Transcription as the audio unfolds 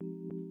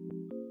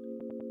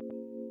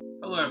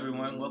Hello,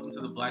 everyone. Welcome to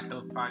the Black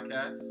Health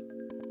Podcast.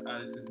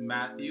 This is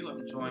Matthew.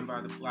 I'm joined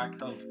by the Black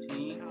Health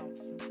team.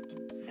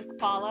 It's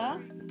Paula.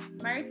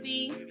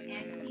 Mercy.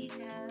 And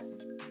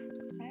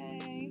Keisha.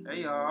 Hey.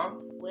 Hey, y'all.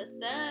 What's up?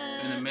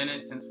 It's been a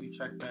minute since we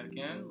checked back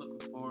in.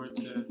 Looking forward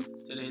to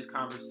today's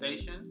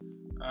conversation.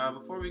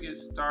 Before we get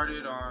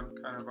started on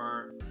kind of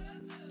our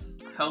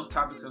health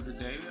topics of the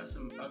day, we have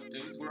some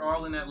updates. We're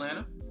all in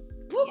Atlanta.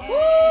 Woo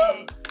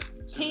Yay.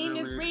 Team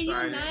is really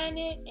exciting.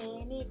 reunited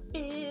and it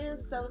feels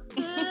so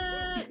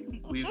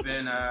good. We've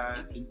been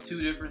in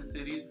two different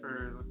cities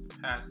for the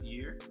past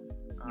year.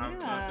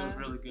 So it feels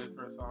really good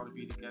for us all to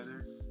be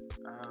together.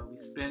 We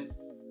spent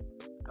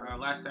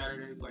last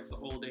Saturday like the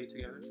whole day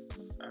together,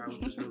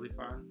 which was really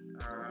fun.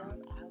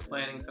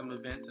 Planning some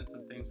events and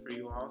some things for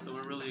you all. So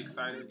we're really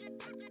excited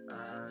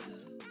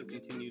to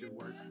continue to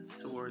work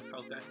towards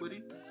health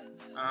equity.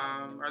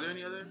 Are there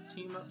any other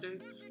team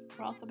updates?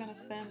 We're also going to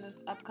spend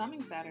this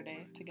upcoming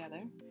Saturday together,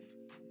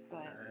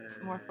 but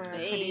more for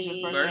Hey.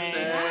 Khadijah's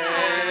birthday.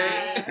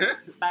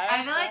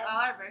 I feel like all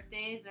our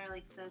birthdays are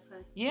like so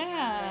close. Yeah.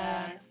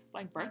 together. It's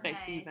like birthday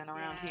Nice, season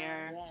around yeah.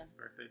 here. Yeah. It's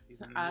birthday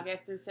season.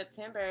 August through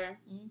September.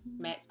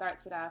 Mm-hmm. Matt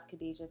starts it off.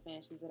 Khadijah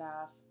finishes it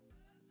off.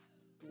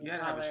 You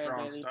gotta have a Paula strong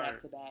literally start. back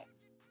to back.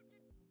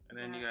 And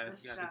then you Yeah, got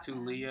it's the two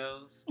shocking.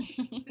 Leos.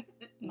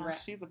 No, Right.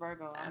 she's a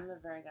Virgo. I'm a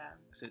Virgo.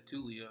 I said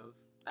two Leos.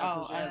 Oh,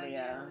 'cause you're I a see.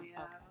 Leo.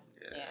 Yeah.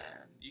 Yeah.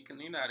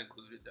 You're not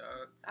included,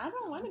 dog. I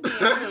don't want to be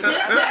included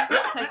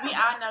because we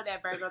all know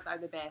that Virgos are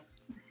the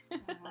best.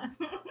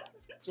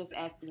 Just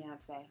ask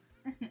Beyonce.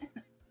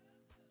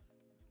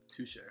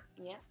 Touche.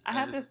 Yeah. I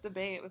had this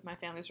debate with my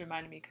family. This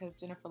reminded me because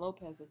Jennifer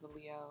Lopez is a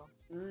Leo,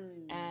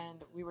 Mm.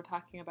 and we were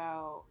talking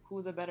about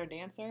who's a better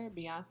dancer,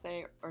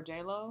 Beyonce or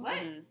J-Lo. What?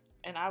 Mhm.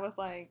 And I was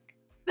like,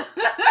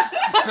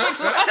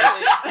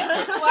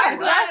 Why is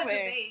that a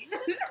Exactly.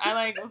 debate?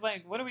 I was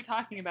like, what are we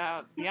talking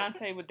about?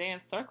 Beyonce would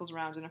dance circles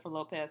around Jennifer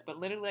Lopez, but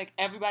literally like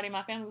everybody in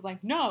my family was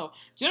like, no,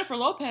 Jennifer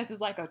Lopez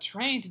is like a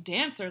trained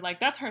dancer. Like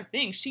that's her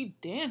thing. She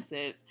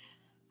dances.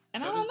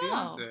 And So I does don't know.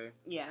 Beyonce.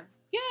 Yeah.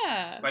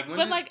 Yeah. Like, when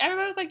but this- like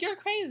everybody was like, you're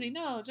crazy.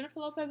 No, Jennifer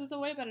Lopez is a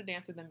way better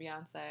dancer than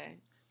Beyonce.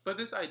 But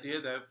this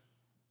idea that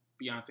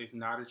Beyonce's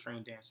not a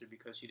trained dancer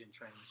because she didn't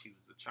train when she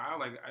was a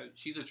child,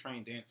 she's a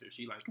trained dancer.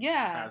 She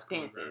Yeah. has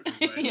Dances.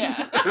 choreography. Like,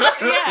 Yeah.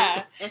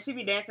 Yeah. And she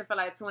be dancing for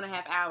like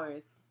 2.5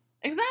 hours.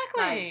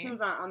 Exactly. Like she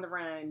was on the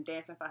run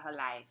dancing for her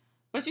life.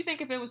 But you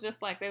think if it was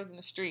just like they was in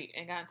the street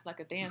and got into like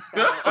a dance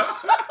battle. Now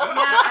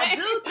I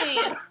do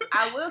think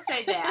I will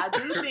say that I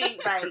do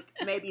think like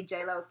maybe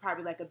J Lo is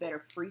probably like a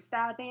better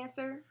freestyle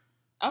dancer,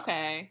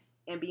 Okay.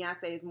 and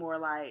Beyonce is more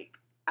like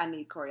I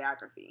need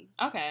choreography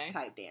Okay.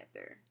 type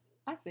dancer.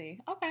 I see.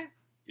 Okay.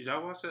 Did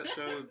y'all watch that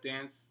show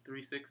Dance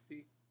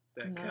 360?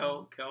 That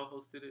No. Kel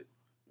hosted it?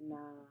 No,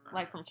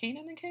 Like from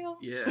Keenan and Kel?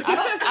 Yeah.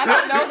 I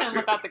don't know him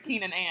without the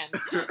Keenan and.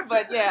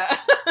 But yeah.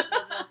 Was it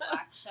a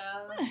black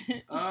show?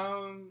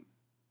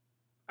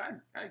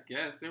 I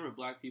guess there were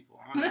black people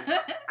on it.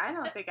 I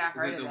don't think I Is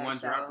heard it of the that one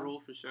show. drop rule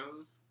for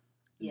shows?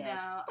 Yes.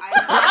 No,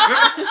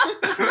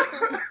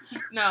 I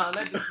No,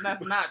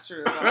 that's not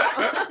true.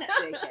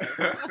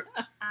 JK.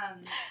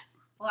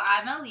 well,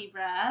 I'm a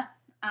Libra,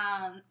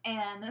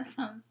 and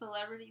some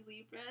celebrity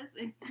Libras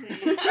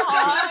include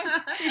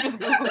Aw, you just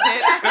Googled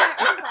it.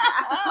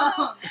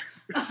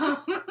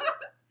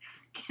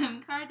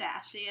 Kim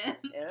Kardashian,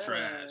 Ew.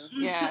 Trash.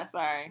 Yeah,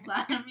 sorry.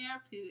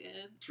 Vladimir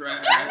Putin,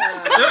 Trash.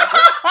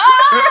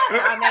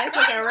 Oh man, it's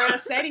looking real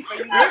shady for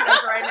you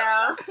listeners right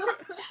now.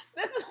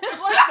 This is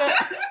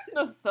like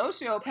the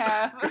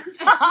sociopath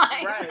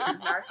sign. Right,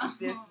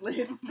 narcissist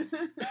list.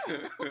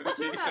 But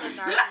you're not a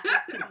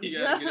narcissist, You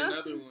Khadijah. gotta get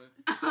another one.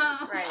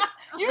 Right.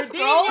 You're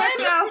Redeem scrolling?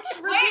 yourself.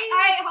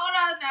 Wait,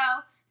 hold on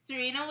now.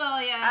 Serena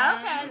Williams.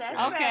 Okay,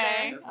 that's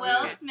Okay. better.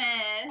 Will Okay. Smith.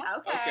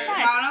 Okay. Okay.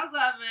 Nice. Donald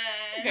Glover.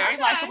 Very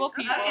Okay. likable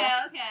people.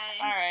 Okay.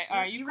 All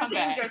right, you come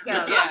redeemed back.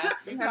 yourself. Yeah,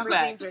 You you have come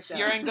back. redeemed yourself.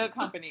 You're in good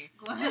company.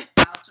 Gwyneth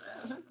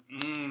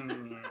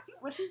Paltrow.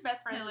 Well, she's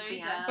best friends with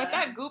Hillary Beyonce. Duff. But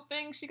that Goop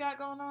thing she got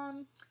going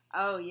on,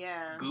 Oh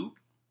yeah. Goop?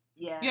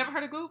 Yeah. you ever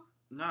heard of Goop?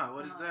 Nah,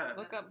 what is that?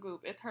 Look up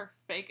Goop. It's her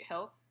fake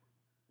health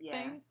Yeah.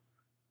 thing.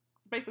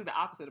 It's basically the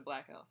opposite of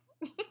black health.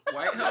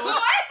 White What?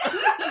 House?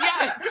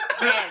 Yes.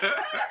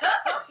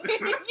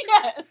 Yes.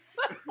 Yes.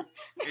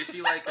 Is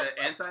she like an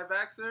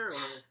anti-vaxxer?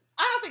 Or?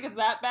 I don't think it's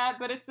that bad,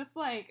 but it's just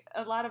like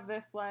a lot of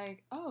this,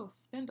 like, oh,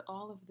 spend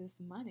all of this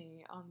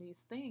money on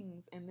these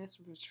things in this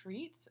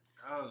retreat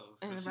Oh,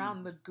 so and she's-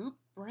 around the Goop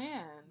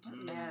brand.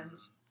 Yeah. And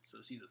So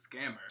she's a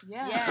scammer.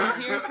 yeah, Yeah.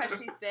 here's Because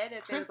she said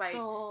that there's like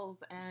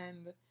crystals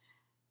and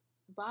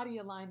body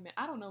alignment.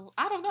 I don't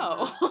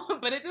know,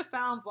 but it just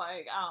sounds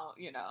like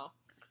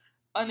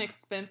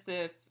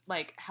inexpensive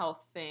like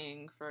health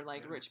thing for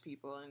like rich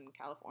people in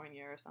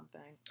California or something.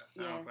 That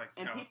sounds like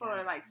and people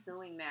California. are like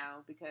suing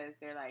now because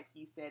they're like,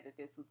 you said that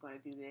this was going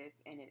to do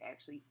this, and it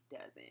actually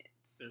doesn't.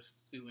 They're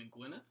suing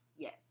Gwyneth?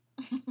 Yes,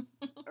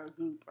 or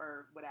Goop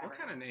or whatever. What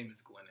kind of name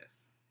is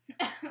Gwyneth?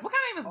 What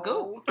kind of name is Goop?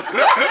 Old.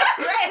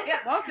 Right.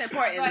 Most That's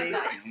importantly, what I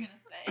thought you were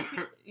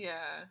gonna say.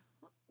 Yeah.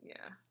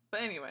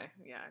 But anyway,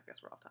 yeah, I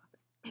guess we're off topic.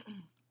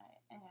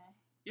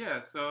 Yeah,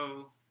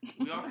 so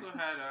we also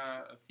had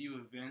a few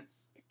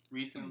events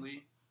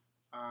recently.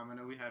 I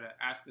know we had an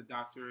Ask a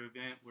Doctor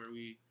event where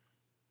we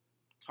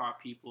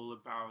taught people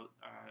about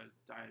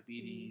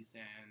diabetes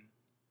and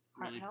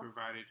Heart really health.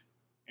 provided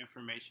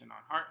information on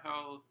heart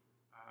health.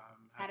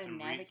 How Had to some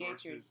navigate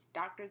resources.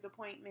 your doctor's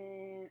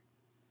appointments.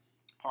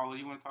 Paula,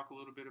 you want to talk a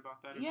little bit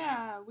about that?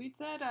 Yeah, we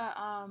did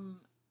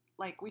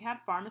like we had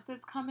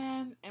pharmacists come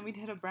in and we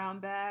did a brown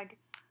bag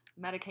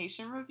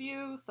medication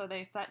review. So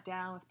they sat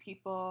down with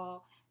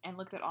people and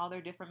looked at all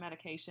their different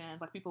medications.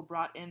 Like people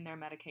brought in their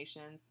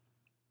medications.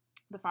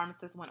 The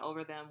pharmacist went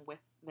over them with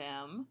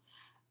them.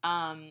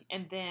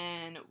 And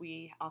then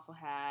we also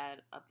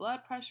had a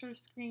blood pressure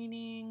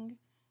screening.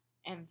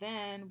 And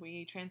then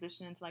we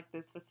transitioned into like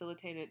this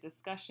facilitated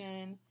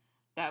discussion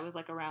that was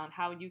like around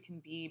how you can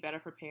be better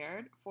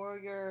prepared for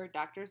your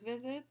doctor's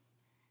visits.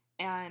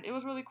 And it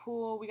was really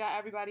cool. We got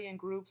everybody in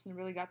groups and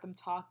really got them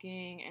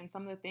talking. And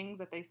some of the things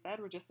that they said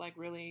were just like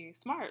really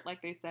smart.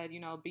 Like they said,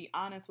 be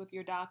honest with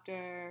your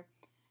doctor.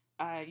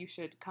 You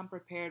should come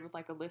prepared with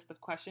like a list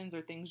of questions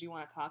or things you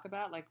want to talk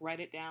about. Like write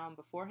it down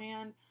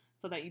beforehand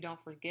so that you don't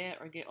forget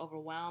or get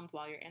overwhelmed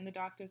while you're in the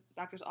doctor's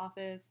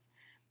office.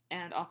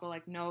 And also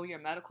like know your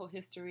medical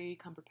history.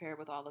 Come prepared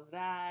with all of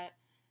that.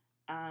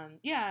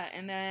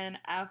 And then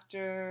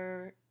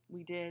after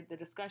we did the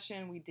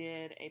discussion, we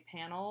did a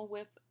panel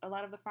with a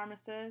lot of the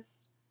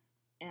pharmacists,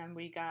 and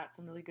we got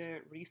some really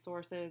good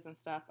resources and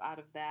stuff out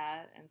of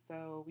that. And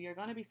so we are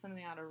going to be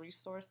sending out a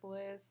resource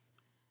list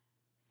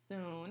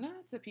soon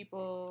to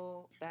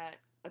people that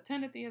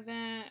attended the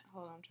event.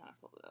 Hold on, I'm trying to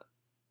pull it up.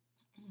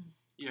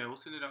 Yeah, we'll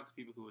send it out to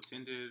people who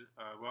attended.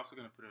 We're also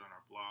going to put it on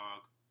our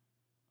blog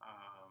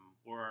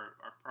or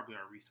probably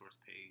our resource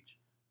page.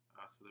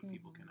 So that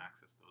people can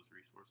access those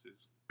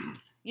resources.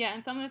 Yeah,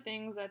 and some of the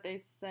things that they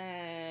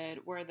said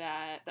were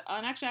that,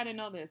 and actually I didn't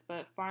know this,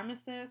 but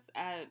pharmacists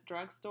at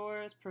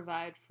drugstores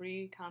provide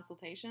free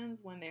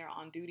consultations when they're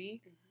on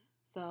duty. Mm-hmm.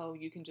 So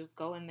you can just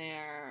go in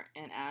there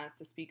and ask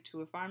to speak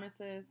to a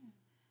pharmacist.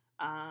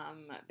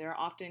 There are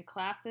often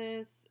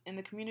classes in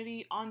the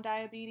community on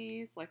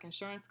diabetes, like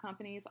insurance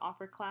companies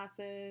offer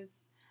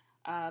classes,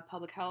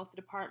 public health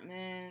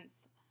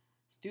departments.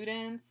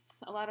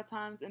 Students, a lot of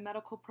times in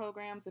medical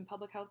programs and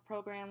public health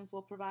programs,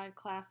 will provide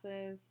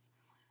classes.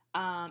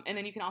 And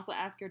then you can also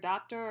ask your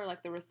doctor or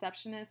like the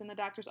receptionist in the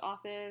doctor's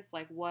office,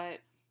 like what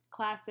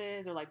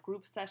classes or like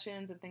group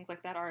sessions and things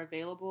like that are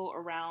available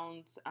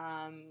around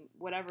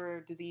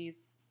whatever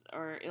disease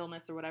or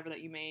illness or whatever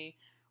that you may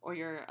or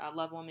your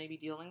loved one may be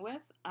dealing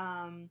with.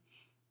 And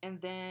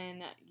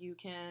then you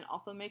can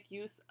also make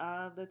use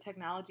of the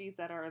technologies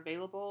that are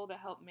available that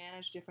help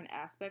manage different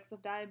aspects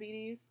of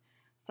diabetes,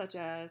 such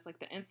as like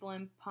the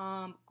insulin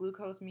pump,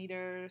 glucose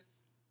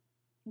meters,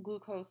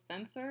 glucose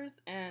sensors,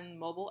 and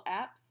mobile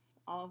apps.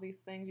 All of these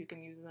things, you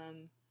can use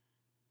them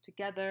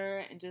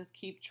together and just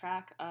keep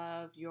track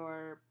of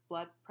your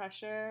blood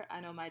pressure. I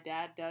know my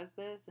dad does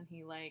this, and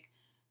he like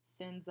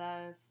sends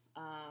us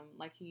I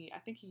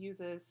think he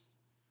uses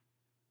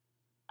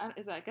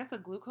I guess a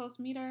glucose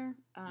meter.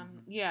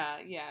 Yeah.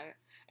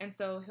 And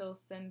so he'll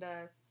send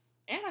us,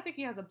 and I think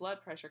he has a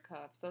blood pressure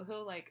cuff. So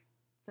he'll like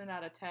send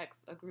out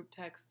a group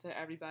text to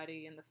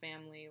everybody in the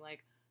family,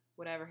 like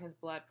whatever his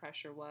blood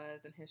pressure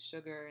was and his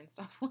sugar and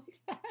stuff like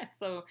that.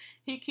 So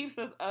he keeps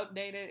us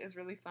updated. It's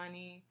really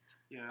funny.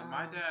 Yeah,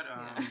 my dad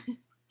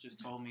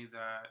just told me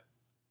that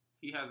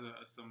he has a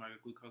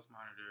glucose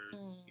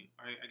monitor.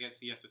 I guess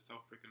he has to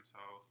self-prick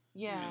himself.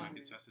 Yeah. And like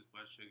to test his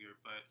blood sugar,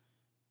 but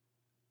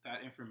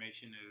that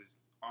information is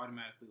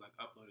automatically like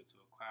uploaded to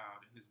a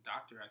cloud, and his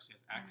doctor actually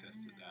has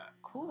access to that.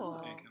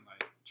 Cool. And can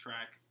like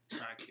track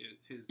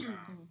his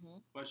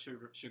blood sugar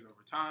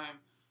over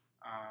time.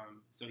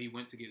 So he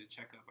went to get a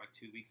checkup like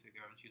 2 weeks ago,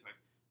 and she's like,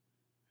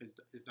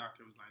 his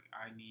doctor was like,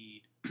 I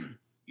need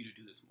you to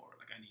do this more.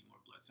 Like, I need more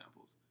blood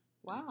samples.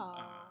 Wow.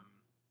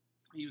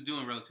 He was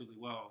doing relatively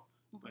well,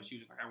 but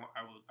she was like, I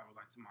would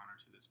like to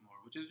monitor this more,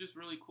 which is just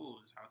really cool.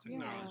 Is how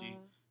technology,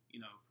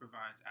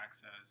 provides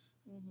access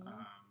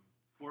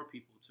for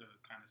people to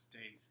kind of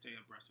stay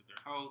abreast of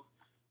their health.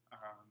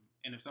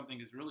 And if something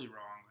is really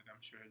wrong, like I'm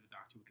sure the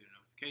doctor would get a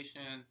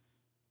notification,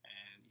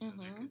 and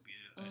there could be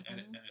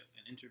an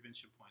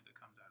intervention point that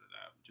comes out of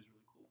that, which is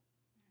really cool.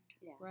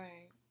 Yeah.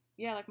 Right.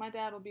 Yeah, like my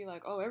dad will be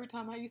like, "Oh, every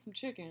time I eat some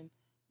chicken,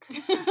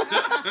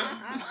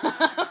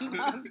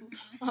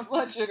 my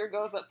blood sugar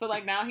goes up." So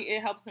like now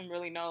it helps him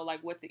really know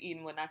like what to eat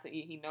and what not to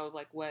eat. He knows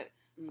like what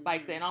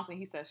spikes it, and also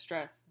he says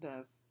stress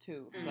does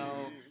too.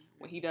 So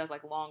when he does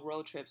like long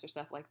road trips or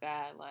stuff like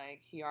that,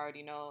 like he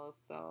already knows.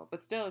 So,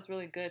 but still, it's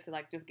really good to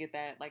like just get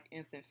that like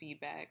instant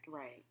feedback.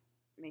 Right.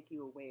 Make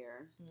you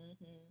aware.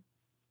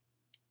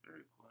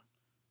 Very cool.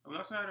 We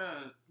also had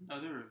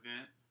another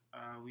event.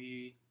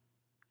 We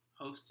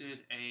hosted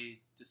a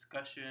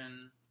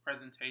discussion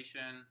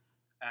presentation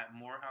at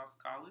Morehouse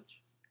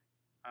College.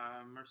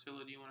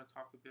 Marcella, do you want to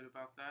talk a bit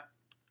about that?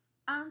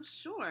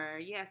 Sure.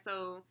 Yeah,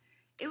 so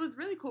it was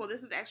really cool.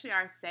 This is actually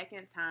our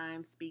second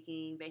time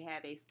speaking. They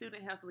have a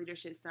student health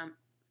leadership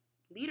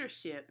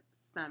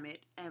summit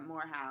at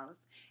Morehouse,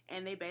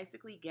 and they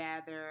basically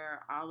gather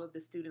all of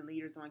the student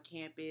leaders on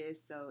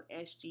campus, so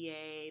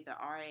SGA, the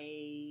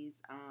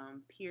RAs,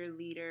 peer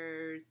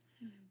leaders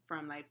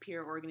from like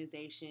peer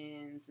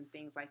organizations and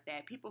things like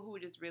that, people who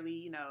just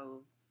really,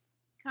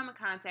 come in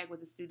contact with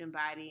the student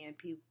body, and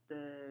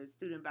the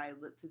student body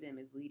look to them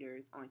as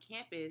leaders on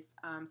campus.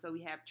 So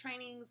we have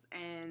trainings,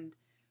 and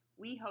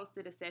we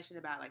hosted a session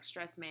about like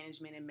stress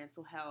management and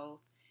mental health,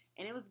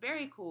 and it was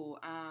very cool.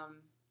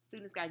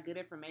 Students got good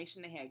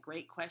information. They had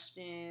great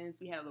questions.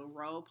 We had a little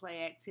role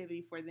play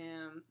activity for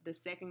them. The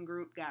second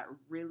group got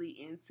really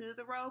into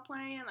the role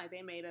playing. Like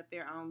they made up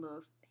their own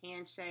little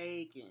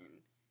handshake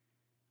and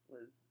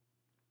was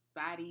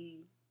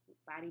body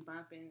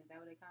bumping. Is that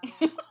what they call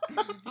it?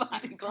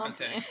 Body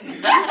bumping.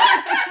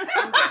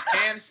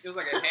 It was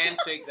like a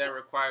handshake that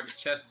required a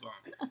chest bump.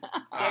 There you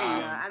go.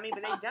 I mean,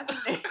 but they jumped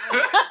in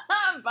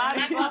the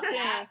Body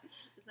bumping.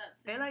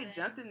 They like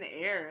jumped in the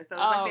air, so it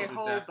was like their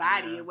whole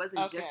body. It wasn't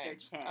Okay. just their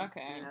chest.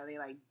 Okay. They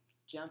like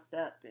jumped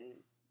up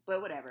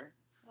but whatever.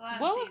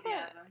 What was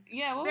that?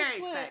 Yeah, what Very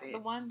was what excited. the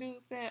one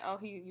dude said? Oh,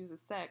 he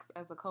uses sex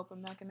as a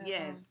coping mechanism.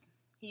 Yes,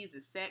 he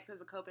uses sex as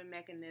a coping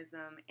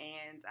mechanism,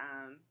 and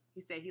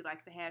he said he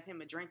likes to have him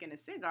a drink and a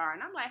cigar.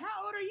 And I'm like,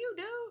 how old are you,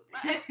 dude?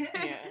 Like,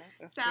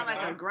 Yeah. sound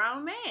like a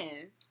grown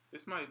man.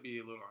 This might be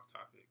a little off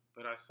topic,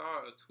 but I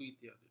saw a tweet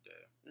the other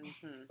day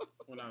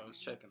when I was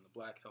checking the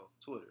Black Health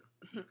Twitter.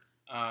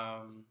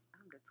 I'm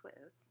the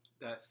twist.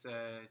 That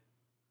said,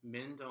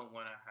 men don't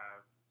want to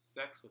have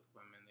sex with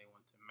women; they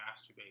want to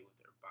masturbate with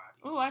their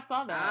bodies. Oh, I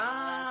saw that.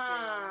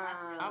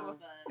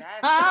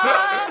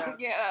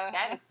 Yeah.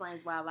 That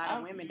explains why a lot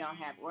of women don't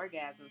have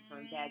orgasms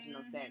from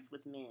vaginal sex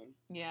with men.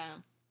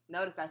 Yeah.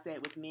 Notice I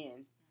said with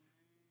men.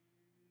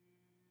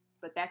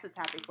 But that's a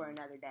topic for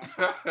another day.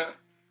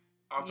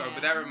 I'll talk,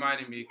 but that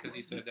reminded me because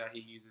he said that he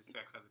uses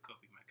sex as a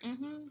coping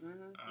mechanism.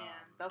 Mm-hmm.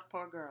 Those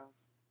poor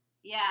girls.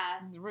 Yeah.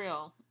 It's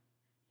real.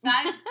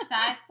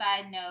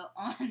 Side note,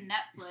 on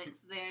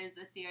Netflix, there's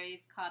a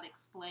series called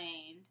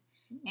Explained,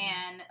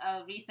 and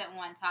a recent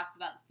one talks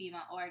about the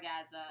female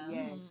orgasm.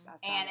 Yes, I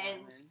saw and that it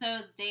one.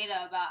 shows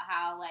data about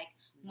how like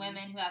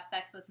women who have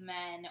sex with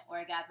men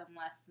orgasm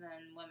less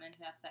than women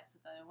who have sex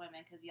with other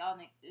women, because y'all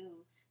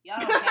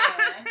don't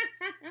care.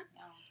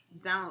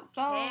 Don't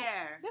So,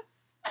 care. This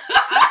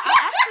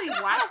I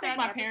actually watched I think that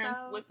my episode. parents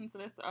listen to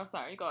this. Oh,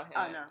 sorry. Go ahead.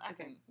 Oh, no. I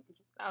Okay. can.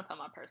 I'll tell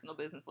my personal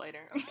business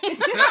later. I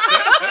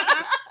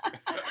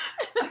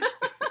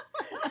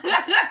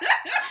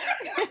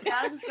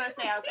was just going to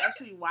say, I was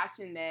actually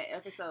watching that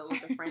episode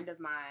with a friend of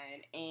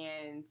mine,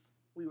 and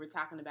we were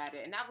talking about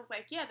it, and I was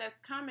like, yeah, that's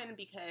common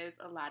because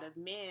a lot of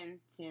men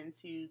tend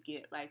to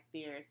get, like,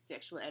 their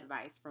sexual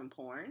advice from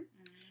porn.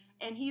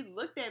 And he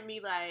looked at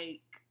me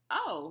like,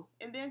 oh,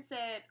 and then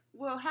said,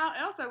 well, how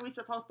else are we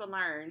supposed to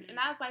learn? And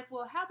I was like,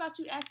 well, how about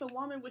you ask the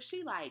woman what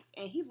she likes?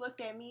 And he looked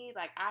at me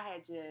like I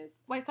had just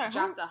Wait, sorry.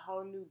 dropped a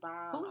whole new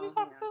bomb. Who was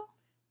you on talking him.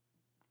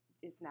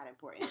 to? It's not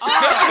important.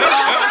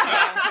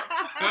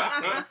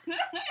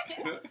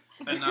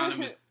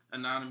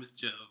 Anonymous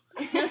Joe.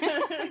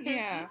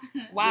 Yeah.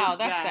 Wow,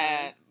 This that's guy.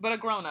 sad. But a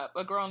grown man.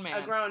 A grown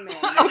man.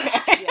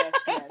 Okay. Yes.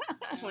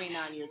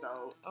 29 years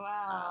old.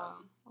 Wow.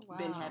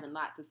 Been having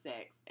lots of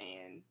sex,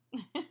 and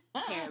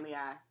apparently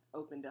I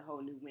opened a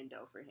whole new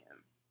window for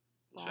him.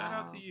 Shout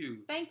out to you.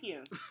 Thank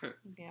you.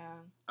 Yeah.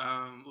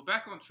 Well,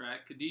 back on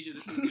track. Khadijah,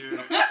 this is your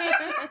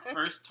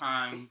first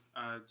time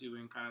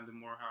doing kind of the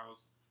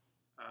Morehouse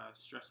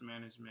stress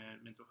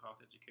management, mental health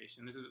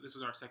education. This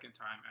is our second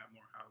time at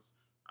Morehouse.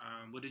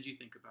 What did you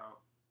think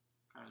about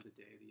kind of the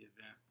day of the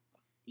event?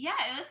 Yeah,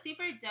 it was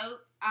super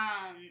dope,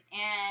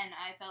 and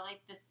I felt like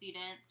the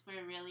students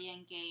were really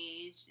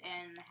engaged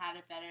and had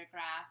a better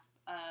grasp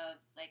of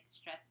like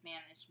stress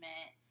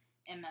management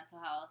and mental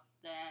health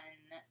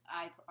than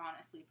I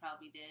honestly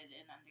probably did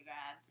in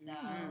undergrad. So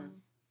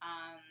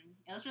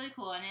it was really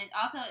cool, and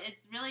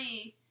it's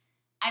really,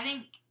 I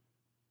think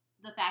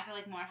the fact that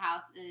like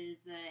Morehouse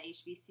is a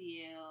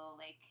HBCU,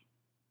 like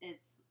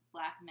it's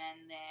Black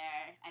men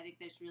there. I think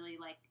there's really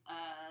like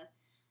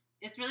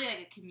it's really like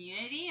a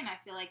community, and I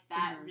feel like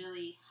that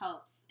really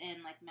helps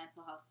in like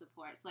mental health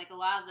support. So like a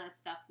lot of the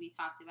stuff we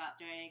talked about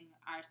during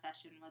our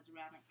session was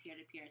around like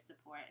peer-to-peer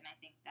support, and I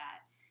think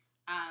that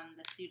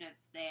the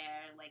students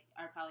there like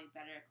are probably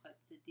better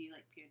equipped to do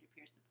like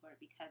peer-to-peer support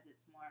because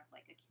it's more of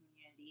like a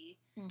community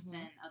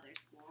than other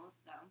schools.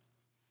 So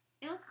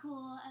it was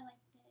cool. I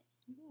liked it.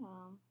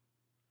 Yeah.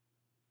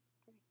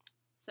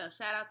 So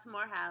shout out to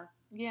Morehouse.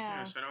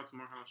 Yeah. Shout out to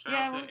Morehouse. Shout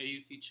out to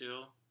AUC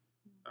Chill,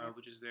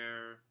 which is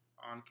their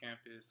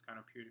on-campus kind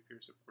of peer-to-peer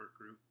support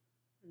group.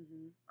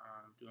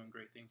 Doing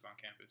great things on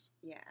campus.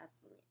 Yeah,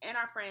 absolutely. And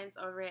our friends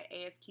over at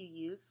ASQ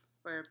Youth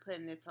for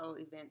putting this whole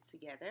event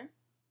together.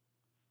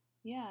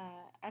 Yeah,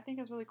 I think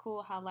it's really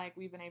cool how like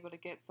we've been able to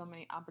get so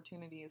many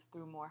opportunities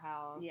through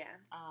Morehouse. Yeah.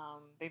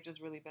 They've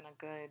just really been a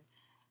good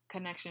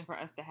connection for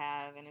us to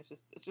have, and it's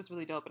just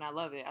really dope, and I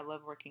love it. I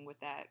love working with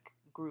that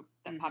group,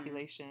 that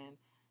population.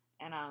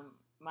 And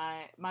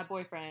my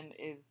boyfriend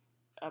is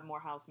a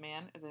Morehouse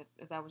man. Is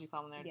that what you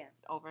call them? They're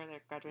over.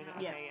 They're graduated.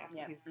 Yeah. Okay, yes.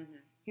 Yeah. So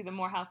he's a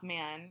Morehouse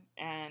man,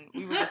 and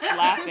we were just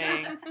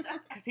laughing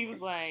because he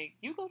was like,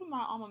 "You go to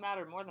my alma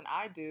mater more than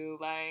I do."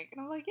 Like,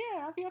 and I'm like,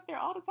 "Yeah, I'll be up there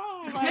all the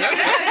time, like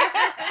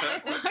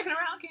walking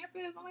around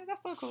campus." I'm like,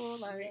 "That's so cool."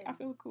 Like, I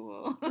feel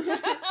cool.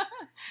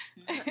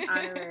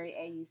 Honorary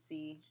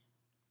AUC.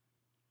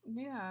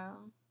 Yeah.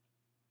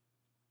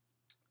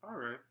 All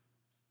right.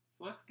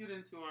 So let's get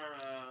into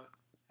our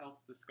health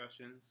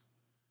discussions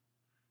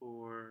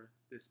for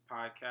this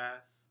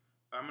podcast.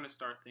 I'm going to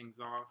start things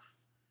off.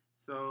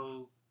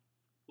 So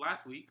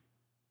last week,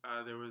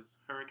 there was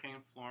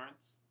Hurricane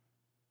Florence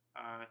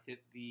hit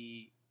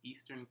the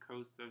eastern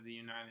coast of the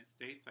United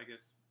States, I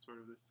guess sort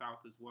of the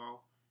south as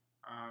well,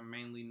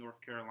 mainly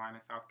North Carolina,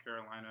 South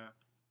Carolina,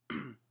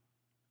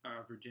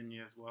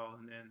 Virginia as well,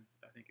 and then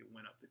I think it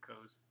went up the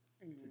coast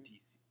to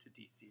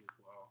DC as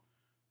well,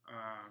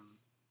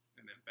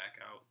 and then back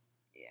out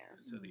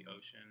to the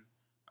ocean.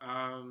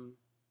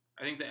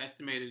 I think the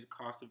estimated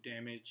cost of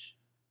damage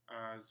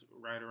is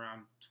right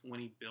around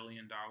 $20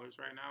 billion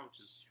right now, which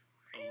is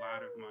a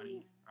lot of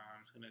money.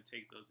 It's going to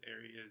take those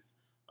areas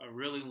a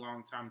really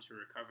long time to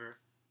recover.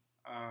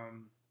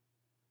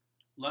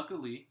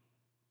 Luckily,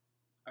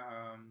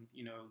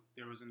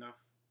 there was enough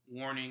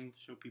warning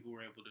so people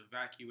were able to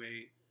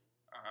evacuate.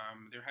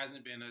 There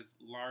hasn't been as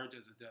large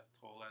as a death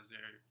toll as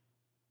there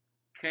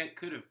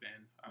could have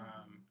been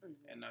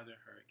in other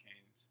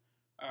hurricanes.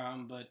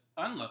 But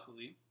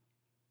unluckily,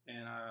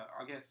 and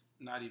I guess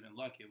not even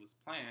luck, it was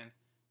planned,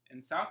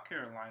 in South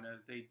Carolina,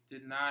 they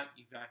did not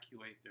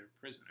evacuate their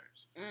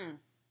prisoners.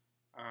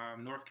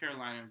 North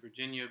Carolina and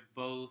Virginia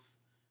both,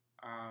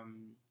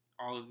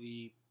 all of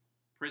the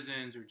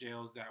prisons or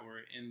jails that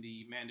were in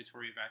the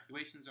mandatory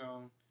evacuation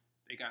zone,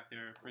 they got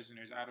their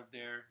prisoners out of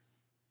there.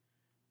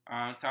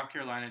 South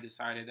Carolina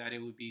decided that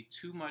it would be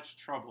too much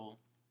trouble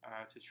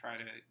to try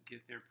to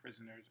get their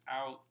prisoners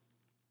out,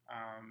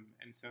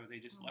 and so they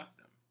just left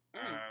them.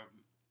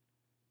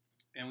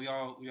 And we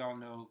all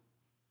know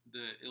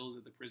the ills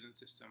of the prison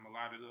system. A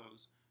lot of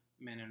those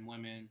men and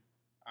women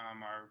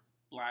are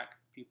Black,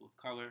 people of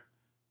color,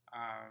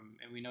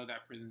 and we know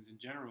that prisons in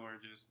general are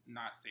just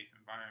not safe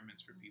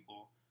environments for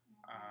people.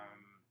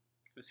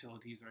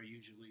 Facilities are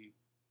usually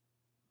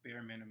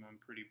bare minimum,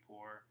 pretty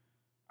poor.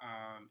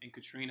 In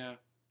during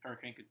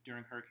Hurricane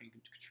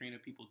Katrina,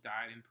 people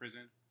died in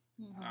prison.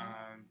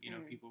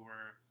 People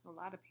a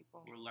lot of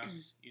people were left,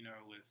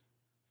 with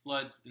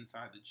floods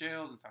inside the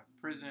jails, inside the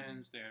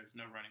prisons. There's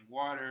no running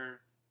water,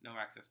 no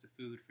access to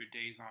food for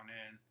days on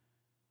end.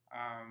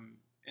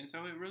 And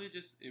so it really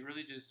just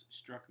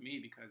struck me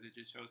because it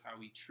just shows how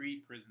we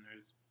treat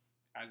prisoners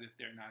as if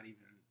they're not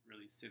even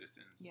really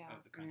citizens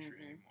of the country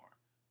anymore.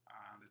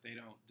 That they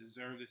don't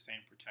deserve the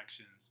same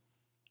protections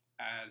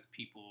as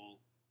people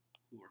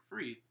who are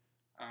free.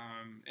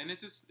 And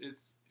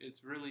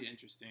it's really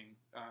interesting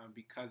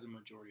because the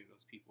majority of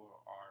those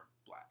people are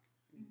Black.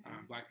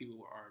 Black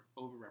people are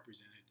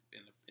overrepresented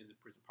in the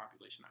prison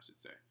population, I should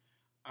say.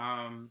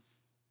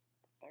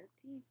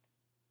 13th.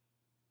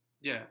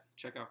 Yeah,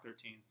 check out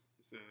 13th.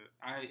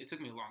 It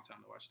took me a long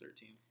time to watch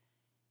 13th.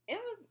 It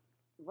was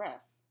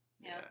rough.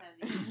 Yeah, it was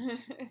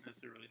heavy.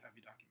 It's a really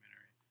heavy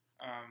documentary.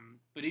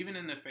 But even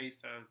in the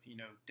face of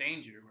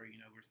danger, where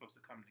we're supposed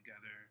to come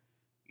together,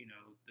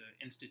 the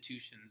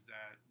institutions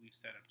that we've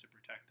set up to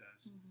protect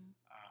us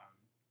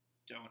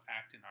don't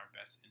act in our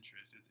best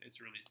interest.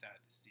 It's really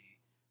sad to see.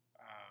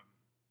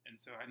 And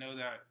so I know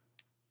that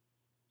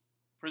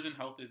prison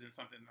health isn't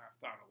something that I've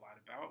thought a lot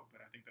about,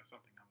 but I think that's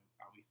something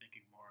I'll be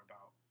thinking more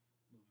about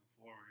moving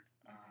forward.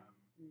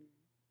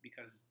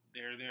 Because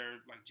they're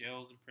like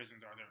jails and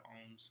prisons are their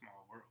own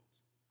small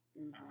worlds.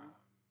 And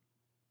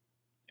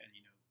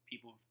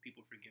people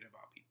forget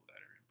about people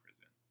that are in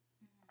prison.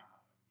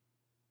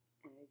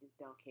 And they just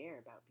don't care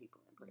about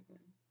people in prison.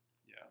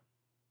 Yeah.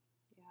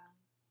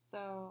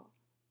 So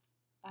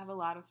I have a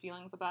lot of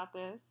feelings about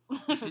this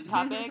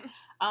topic.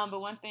 But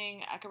one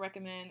thing I could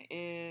recommend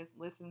is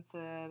listen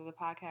to the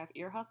podcast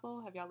Ear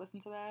Hustle. Have y'all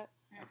listened to that?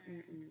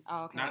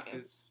 Oh, okay. Not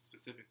this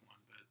specific one,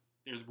 but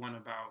there's one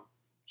about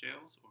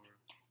jails or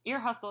Ear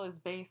Hustle is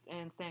based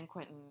in San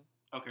Quentin.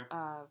 Okay.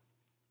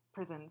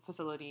 Prison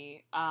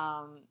facility,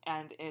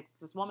 and it's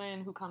this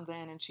woman who comes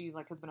in and she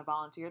has been a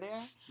volunteer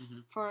there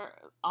for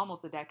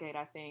almost a decade,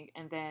 I think,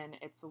 and then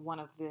it's one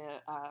of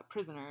the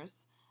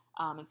prisoners,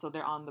 and so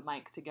they're on the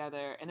mic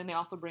together, and then they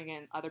also bring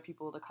in other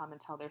people to come and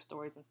tell their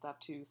stories and stuff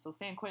too. So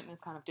San Quentin is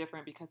kind of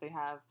different because they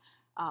have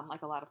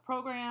a lot of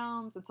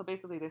programs, and so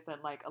basically they said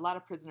a lot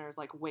of prisoners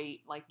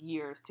wait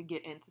years to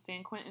get into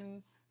San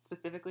Quentin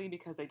specifically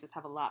because they just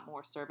have a lot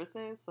more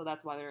services, so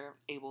that's why they're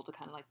able to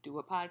kind of do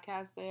a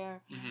podcast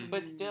there.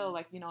 But still,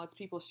 it's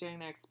people sharing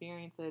their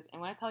experiences, and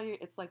when I tell you,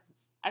 it's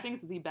I think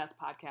it's the best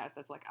podcast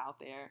that's out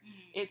there.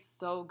 It's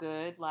so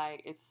good,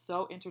 it's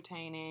so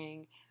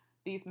entertaining.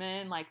 These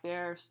men,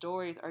 their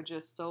stories are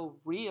just so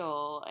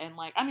real, and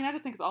I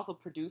just think it's also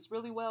produced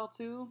really well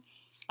too.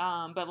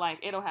 But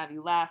it'll have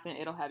you laughing,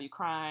 it'll have you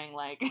crying.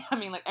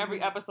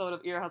 Every episode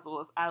of Ear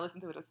Hustle, I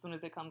listen to it as soon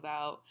as it comes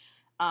out.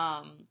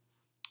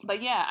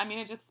 But yeah, I mean,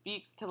 it just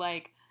speaks to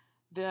like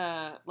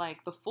the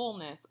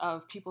fullness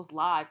of people's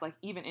lives, like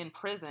even in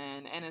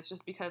prison. And it's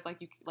just because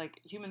like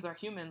humans are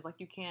humans. Like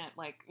you can't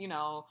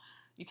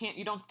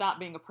you don't stop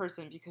being a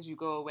person because you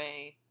go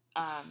away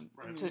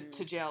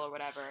to jail or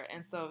whatever.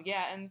 And so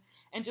yeah,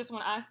 and just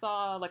when I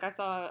saw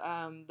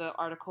the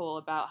article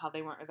about how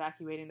they weren't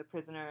evacuating the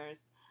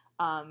prisoners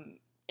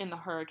in the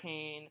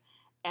hurricane,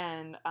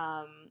 and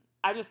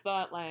I just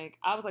thought, like,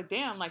 I was like,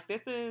 damn, like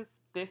this is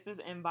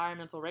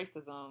environmental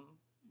racism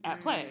at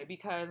play,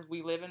 because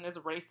we live in this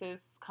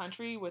racist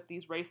country with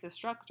these racist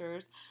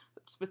structures.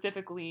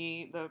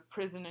 Specifically, the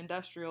prison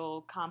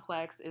industrial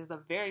complex is a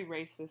very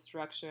racist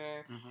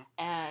structure.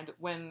 And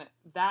when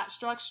that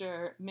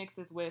structure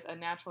mixes with a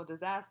natural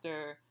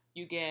disaster,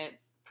 you get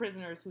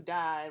prisoners who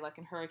die, like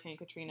in Hurricane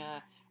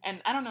Katrina.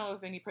 And I don't know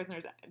if any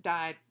prisoners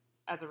died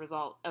as a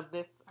result of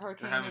this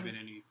hurricane. There haven't been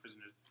any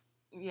prisoners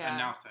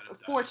announced that have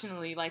died.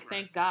 Fortunately, like,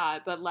 thank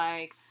God. But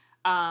like,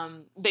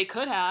 they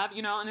could have,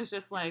 and it's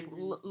just like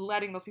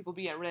letting those people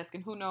be at risk.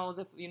 And who knows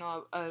if,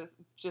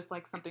 just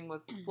like something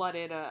was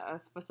flooded, a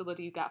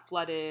facility got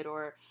flooded,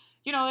 or,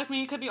 I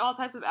mean, it could be all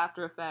types of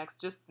after effects,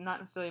 just not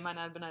necessarily, might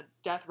not have been a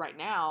death right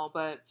now,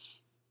 but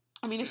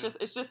I mean, it's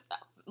just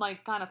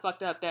like kind of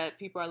fucked up that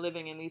people are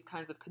living in these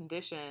kinds of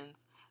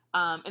conditions.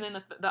 And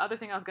then the other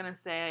thing I was going to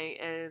say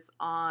is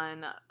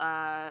on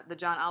the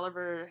John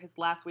Oliver, his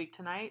Last Week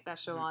Tonight, that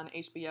show on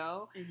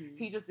HBO,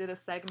 he just did a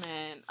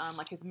segment,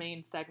 like his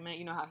main segment,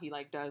 you know how he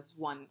like does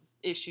one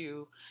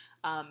issue,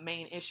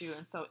 main issue.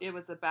 And so it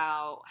was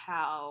about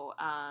how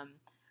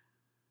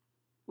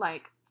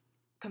like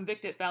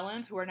convicted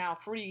felons who are now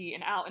free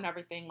and out and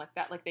everything like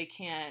that, like they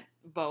can't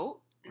vote.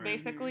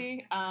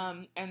 Basically.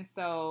 And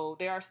so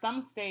there are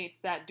some states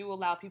that do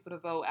allow people to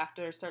vote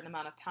after a certain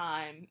amount of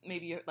time,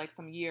 maybe like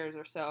some years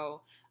or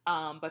so.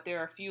 But there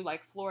are a few,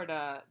 like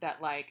Florida,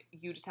 that like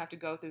you just have to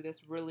go through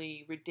this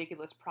really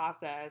ridiculous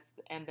process,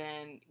 and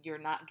then you're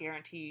not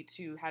guaranteed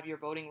to have your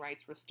voting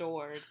rights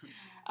restored.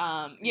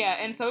 Yeah,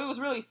 and so it was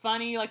really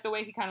funny, like the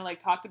way he kind of like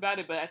talked about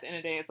it. But at the end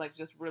of the day, it's like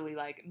just really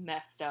like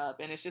messed up,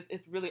 and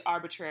it's really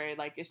arbitrary.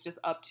 Like it's just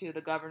up to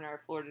the governor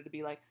of Florida to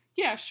be like,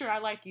 yeah, sure, I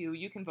like you.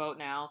 You can vote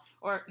now.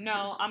 Or,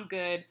 no, I'm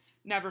good.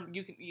 Never,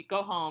 you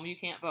go home. You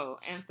can't vote.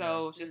 And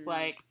so it's just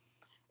like,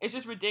 it's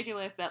just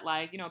ridiculous that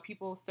like,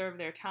 people serve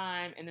their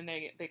time and then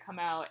they come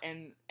out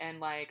and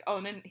like, oh,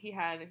 and then he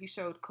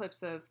showed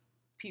clips of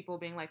people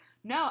being like,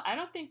 no, I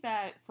don't think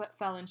that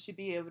felons should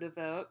be able to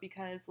vote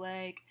because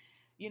like,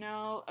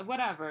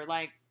 whatever,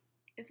 like,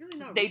 it's really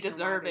not they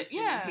deserve it.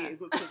 Yeah.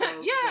 Vote,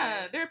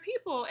 yeah, they're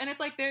people, and it's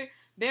like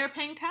they're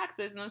paying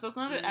taxes, and so it's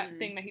another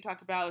thing that he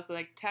talked about is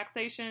like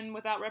taxation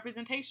without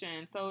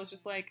representation. So it's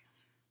just like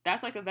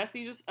that's like a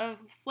vestige of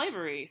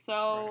slavery.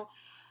 So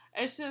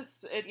it's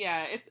just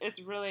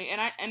it's really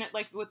and it,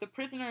 like with the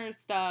prisoners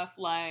stuff,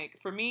 like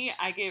for me,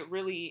 I get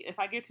really, if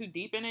I get too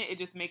deep in it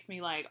just makes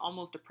me like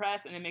almost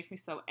depressed, and it makes me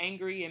so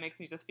angry. It makes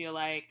me just feel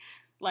like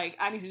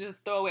I need to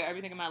just throw away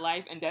everything in my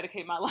life and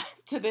dedicate my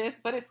life to this.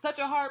 But it's such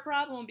a hard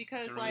problem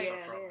because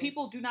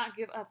people do not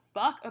give a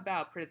fuck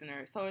about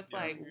prisoners. So it's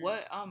like,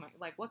 what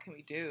can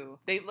we do?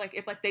 They like,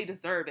 it's like they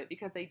deserve it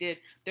because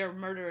they're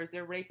murderers,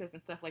 they're rapists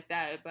and stuff like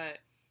that. But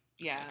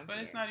yeah. But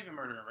it's not even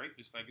murder and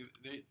rapists. Like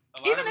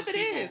even if it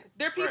is,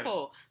 they're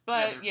people.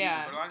 But But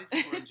a lot of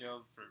these people are in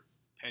jail for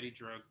petty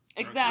drug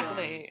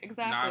exactly.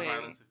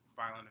 non-violent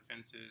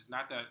offenses.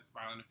 Not that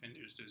violent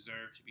offenders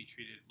deserve to be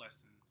treated less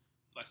than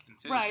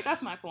citizens. Right,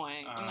 that's my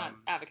point. I'm not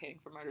advocating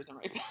for murders and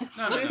rapists.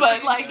 No,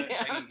 but I can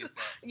get that.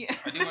 Yeah.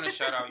 I do want to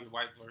shout out your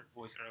white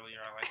voice earlier.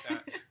 I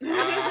like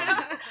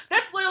that.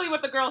 That's literally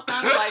what the girl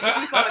sounded like. If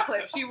you saw the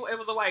clip, it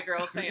was a white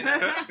girl saying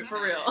that.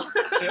 For real.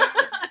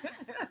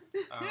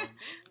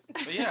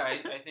 But yeah,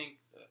 I think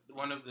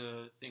one of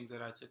the things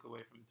that I took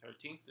away from the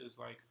 13th is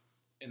like,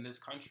 in this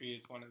country,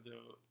 it's one of the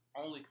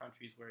only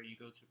countries where you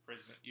go to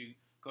prison. You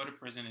go to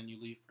prison and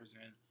you leave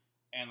prison.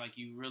 And, like,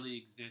 you really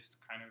exist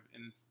kind of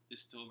in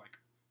this still, like,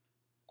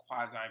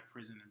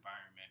 quasi-prison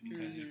environment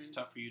because it's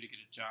tough for you to get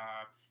a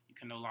job. You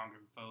can no longer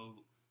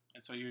vote.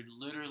 And so you're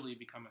literally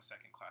become a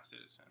second-class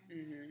citizen.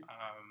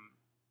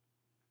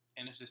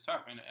 And it's just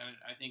tough. And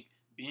I think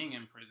being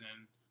in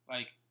prison,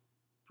 like,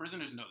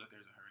 prisoners know that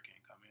there's a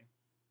hurricane coming.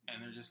 And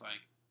they're just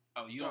like,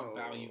 oh, you don't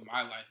value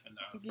my life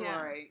enough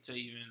to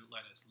even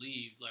let us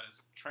leave, let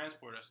us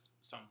transport us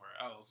somewhere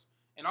else.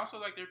 And also,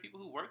 like, there are people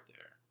who work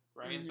there.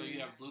 Right, and so you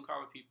have blue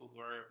collar people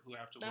who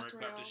have to work, who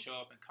have to show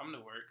up and come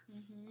to work.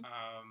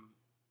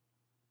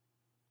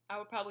 I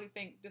would probably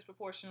think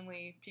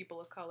disproportionately people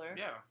of color.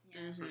 Yeah.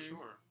 For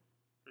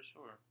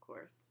sure, of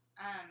course.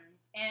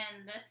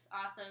 And this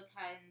also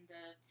kind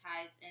of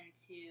ties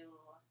into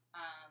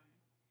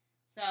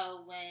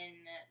so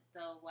when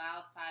the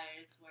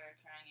wildfires were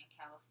occurring in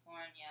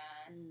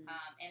California,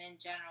 and in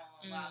general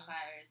when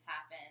wildfires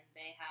happen,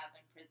 they have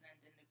imprisoned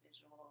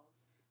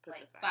individuals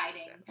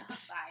fighting the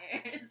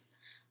fires.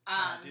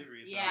 I did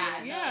read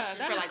that. Yeah, so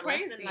that for is like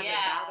crazy. less than like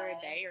 $1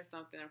 a day or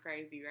something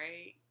crazy,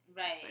 right?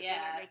 Right. They're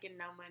not making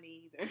no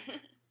money either.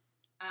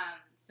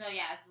 So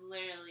yeah, it's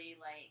literally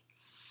like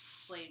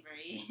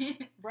slavery.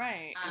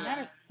 Right, and that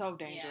is so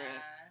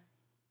dangerous.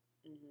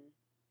 Yeah. Mm-hmm.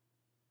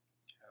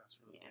 Yeah, that's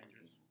really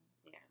dangerous.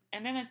 Yeah.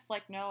 And then it's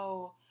like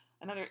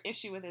another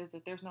issue with it is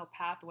that there's no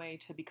pathway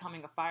to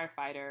becoming a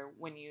firefighter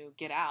when you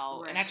get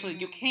out, and actually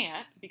you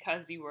can't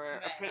because you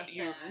were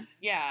you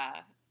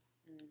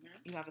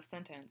have a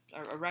sentence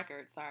or a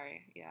record.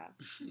 Sorry, yeah.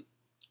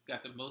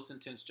 Got the most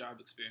intense job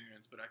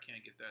experience, but I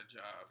can't get that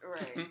job.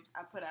 Right.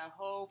 I put out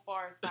whole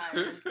forest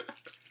fires.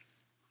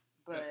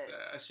 But That's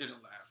sad. I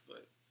shouldn't laugh,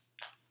 but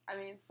I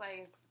mean, it's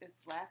like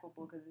it's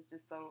laughable because it's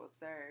just so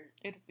absurd.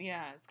 It's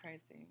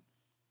crazy.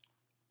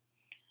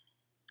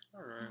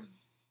 all right.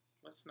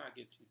 Let's not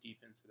get too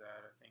deep into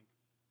that. I think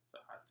it's a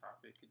hot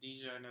topic.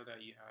 Khadijah, I know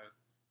that you have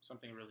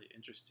something really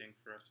interesting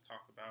for us to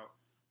talk about.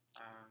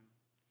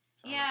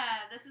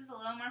 Yeah, this is a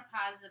little more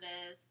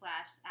positive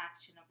 /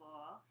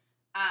 actionable.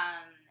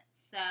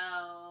 So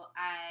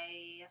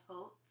I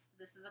hope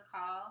this is a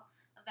call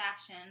of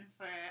action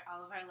for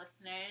all of our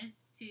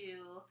listeners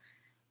to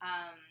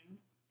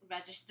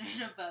register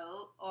to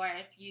vote, or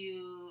if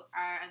you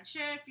are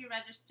unsure if you're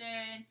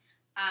registered,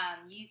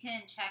 you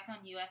can check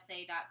on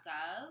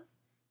USA.gov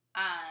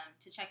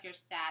to check your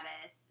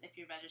status if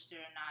you're registered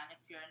or not.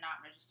 If you're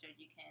not registered,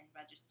 you can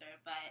register.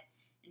 But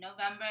in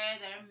November,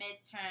 there are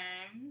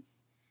midterms.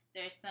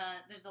 There's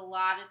a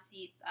lot of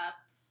seats up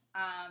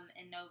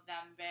in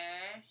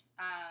November.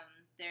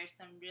 There's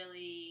some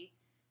really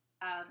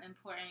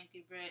important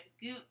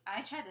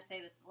I tried to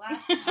say this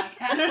last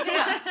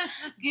podcast.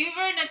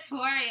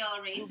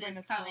 Gubernatorial races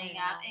coming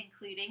up,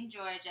 including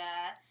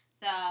Georgia.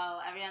 So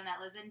everyone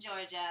that lives in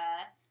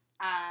Georgia,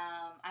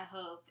 I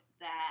hope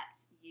that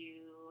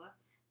you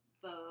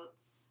vote.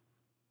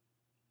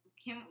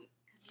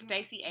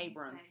 Stacey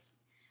Abrams.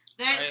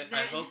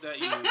 I hope that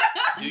you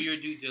do your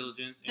due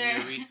diligence and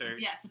your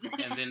research, yes,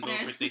 and then vote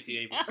for Stacey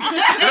Abrams. Yes.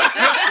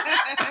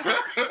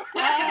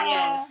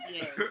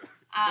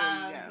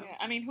 Yeah.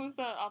 I mean, who's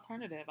the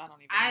alternative? I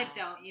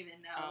don't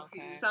even know.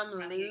 Who Some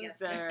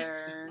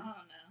loser.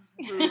 Oh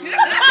no.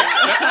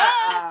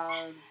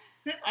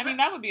 I mean,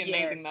 that would be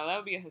amazing though. That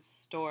would be a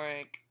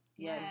historic.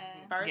 Yes,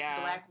 first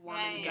black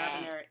woman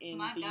governor in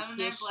my the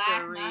governor history.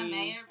 Black, my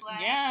mayor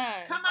black.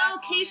 Yeah. Come on,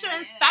 Keisha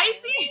and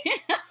Stacey.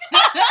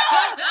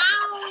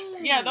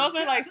 Yeah, those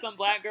are like some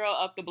black girl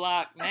up the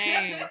block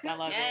names. I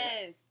love it.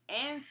 Yes,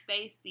 and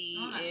Stacey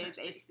is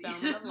a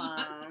Spelman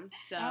alum.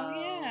 So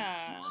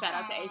shout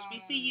out to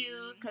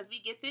HBCUs because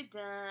we get it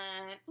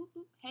done.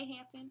 Ooh, hey,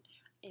 Hampton.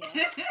 Yeah.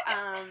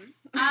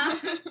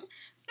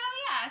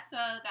 So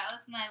that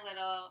was my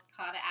little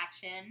call to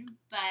action.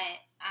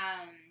 But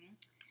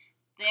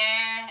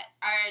there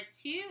are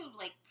two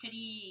like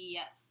pretty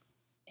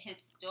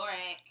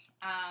historic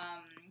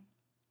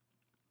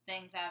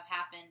things that have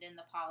happened in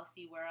the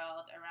policy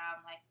world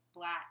around like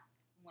black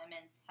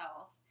women's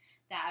health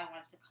that I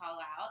wanted to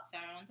call out so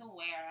everyone's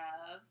aware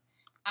of.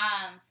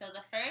 So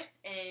the first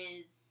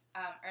is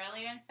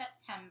earlier in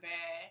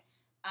September,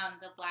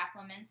 the Black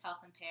Women's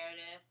Health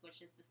Imperative, which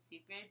is the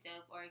super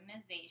dope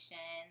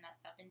organization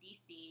that's up in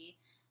DC,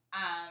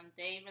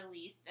 they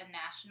released a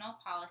national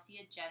policy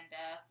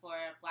agenda for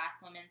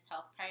Black women's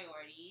health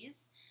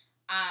priorities.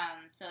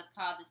 So it's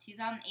called the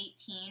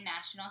 2018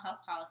 National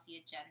Health Policy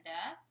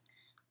Agenda.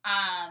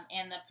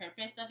 And the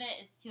purpose of it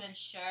is to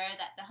ensure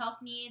that the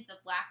health needs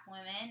of Black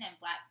women and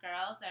Black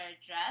girls are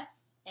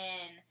addressed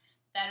in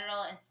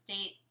federal and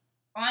state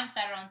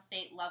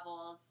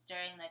levels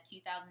during the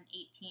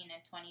 2018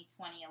 and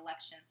 2020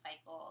 election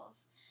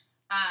cycles.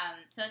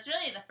 So it's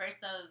really the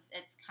first of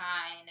its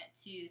kind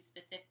to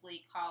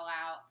specifically call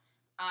out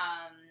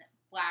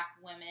Black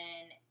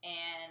women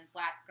and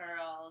Black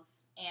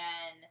girls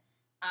and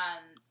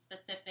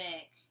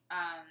specific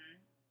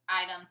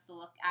items to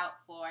look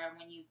out for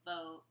when you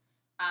vote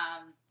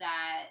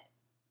that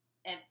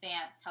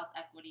advance health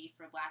equity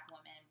for Black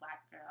women and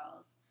Black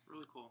girls.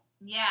 Really cool.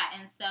 Yeah,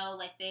 and so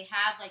like they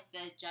have like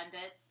the agenda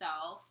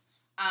itself,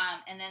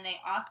 and then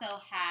they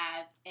also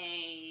have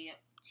a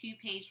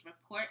 2-page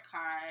report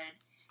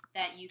card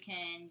that you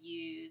can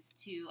use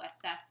to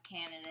assess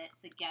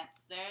candidates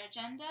against their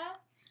agenda.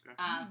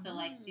 Okay. So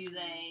like, do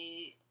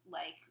they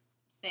like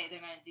say they're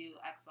going to do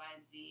X, Y,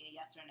 and Z,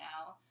 yes or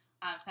no?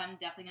 So I'm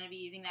definitely going to be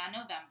using that in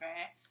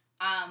November.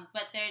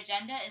 But their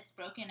agenda is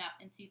broken up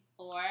into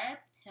 4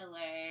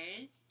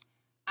 pillars.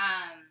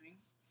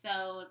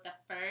 So the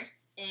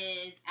first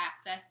is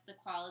access to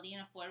quality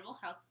and affordable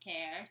health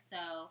care.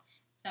 So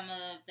some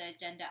of the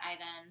agenda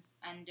items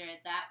under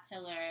that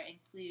pillar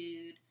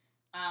include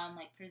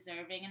like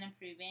preserving and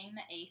improving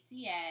the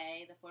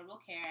ACA, the Affordable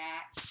Care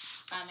Act,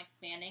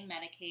 expanding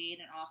Medicaid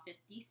in all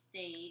 50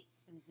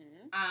 states,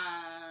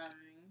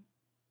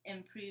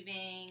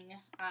 improving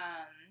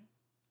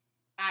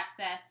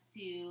access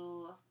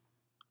to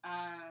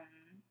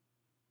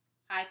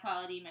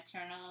high-quality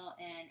maternal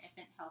and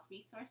infant health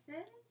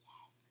resources.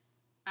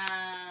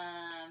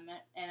 And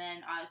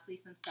then obviously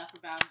some stuff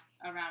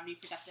around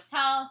reproductive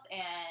health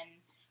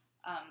and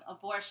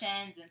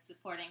abortions and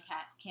supporting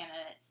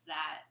candidates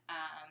that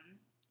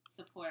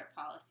support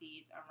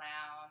policies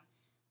around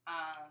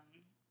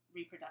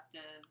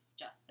reproductive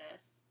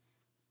justice.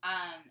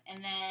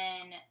 And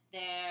then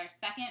their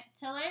second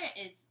pillar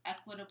is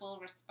equitable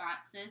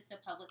responses to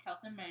public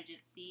health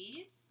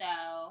emergencies.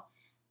 So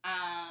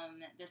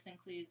this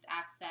includes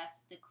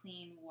access to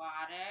clean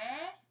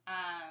water.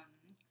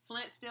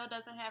 Flint still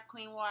doesn't have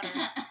clean water.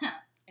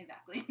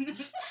 Exactly.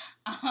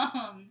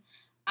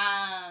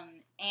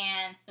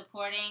 And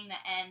supporting the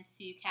end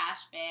to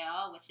cash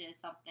bail, which is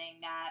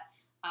something that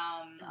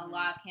a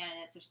lot of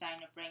candidates are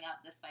starting to bring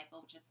up this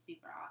cycle, which is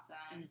super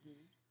awesome.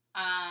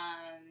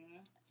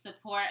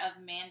 Support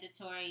of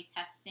mandatory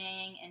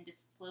testing and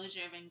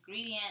disclosure of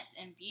ingredients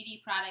in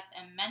beauty products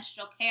and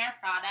menstrual care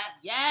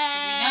products.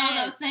 Yes, we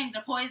know those things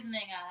are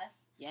poisoning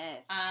us.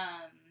 Yes.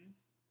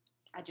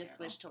 I just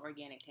switched to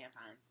organic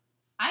tampons.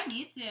 I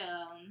need to.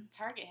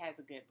 Target has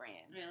a good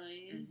brand.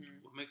 Really?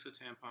 What makes a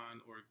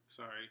tampon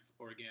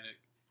organic?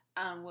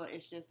 Well,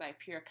 it's just like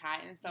pure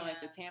cotton. So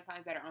like the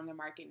tampons that are on the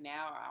market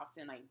now are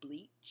often like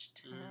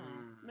bleached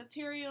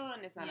material,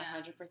 and it's not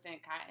 100%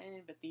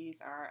 cotton. But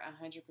these are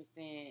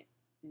 100%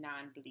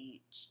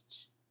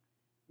 non-bleached,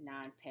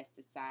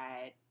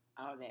 non-pesticide,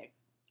 all that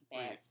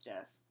bad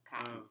stuff.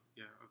 Cotton. Oh,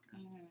 yeah,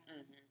 okay.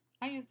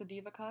 I use the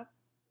Diva cup.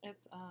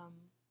 It's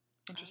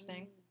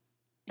interesting,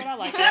 but I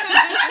like it.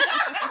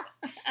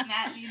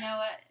 Matt, do you know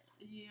what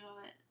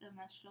the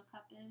menstrual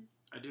cup is?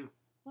 I do.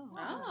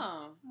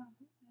 Oh.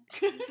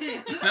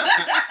 It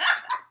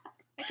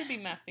could be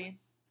messy.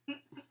 The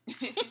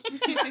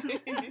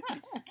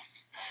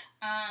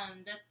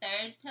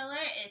third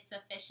pillar is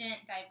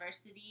sufficient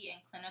diversity in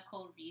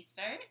clinical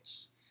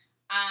research.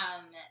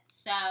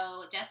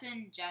 So just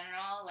in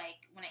general,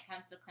 like when it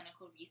comes to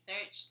clinical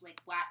research,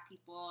 like Black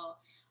people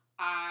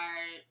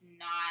are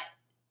not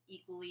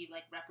equally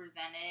like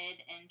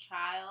represented in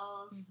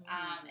trials.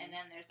 And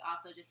then there's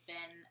also just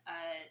been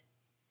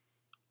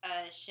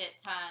a shit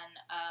ton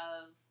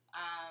of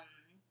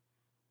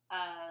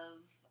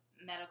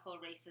medical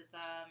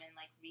racism and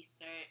like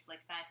research, like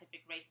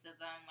scientific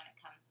racism when it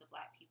comes to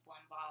Black people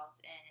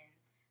involved in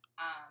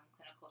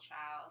clinical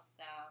trials.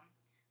 So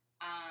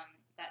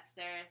that's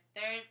their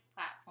third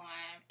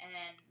platform. And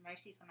then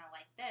Mercy's gonna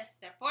like this.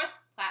 Their fourth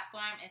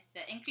platform is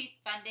to increase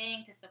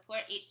funding to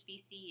support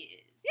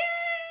HBCUs.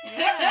 Yay!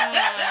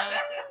 Yeah.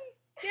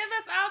 Give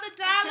us all the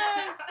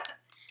dollars.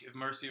 Give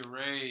Mercy a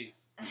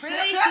raise.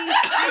 Really?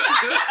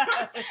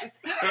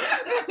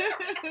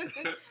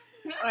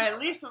 Or at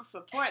least some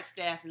support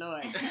staff,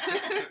 Lord. So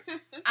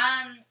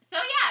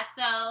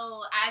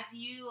as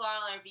you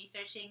all are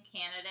researching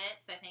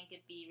candidates, I think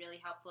it'd be really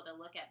helpful to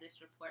look at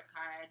this report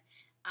card.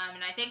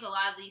 And I think a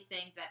lot of these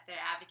things that they're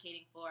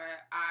advocating for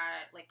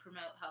are like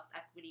promote health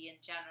equity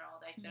in general.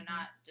 Like they're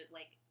not just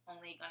like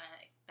only gonna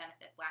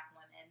benefit Black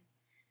women.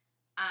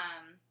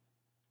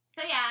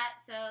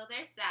 So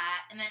there's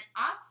that. And then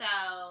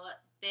also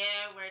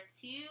there were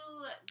two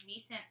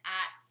recent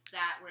acts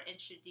that were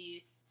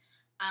introduced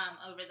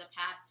over the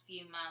past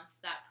few months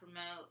that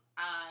promote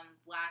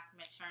Black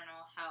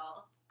maternal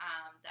health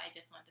that I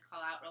just want to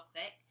call out real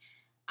quick.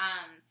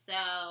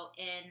 So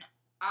in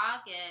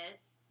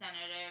August,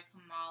 Senator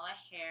Kamala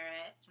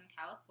Harris from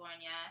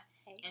California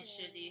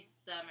introduced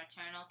the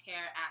Maternal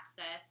Care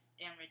Access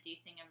and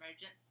Reducing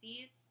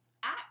Emergencies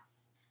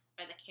Act,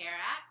 or the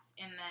CARE Act,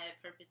 and the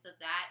purpose of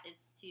that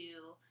is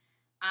to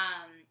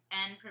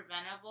end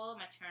preventable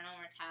maternal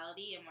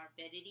mortality and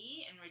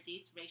morbidity and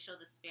reduce racial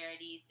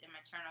disparities in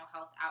maternal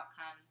health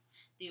outcomes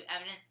through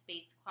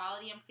evidence-based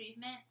quality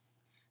improvements,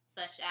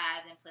 such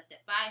as implicit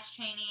bias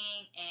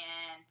training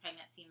and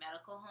pregnancy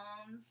medical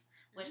homes,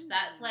 which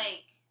that's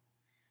like,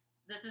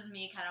 this is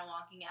me kind of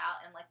walking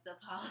out in like the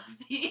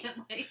policy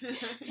and like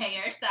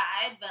payer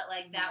side, but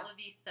like that would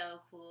be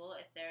so cool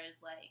if there is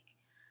like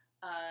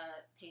a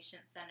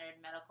patient-centered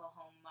medical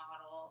home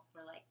model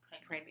for like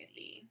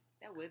pregnancy.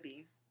 That would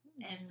be.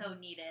 And it's so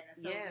needed and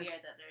so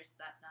weird that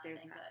that's not a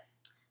thing. But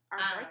are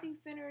birthing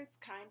centers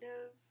kind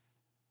of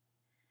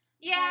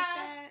like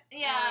that?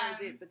 Yeah.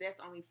 Or is it, but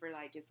that's only for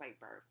like just like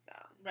birth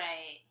though.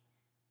 Right.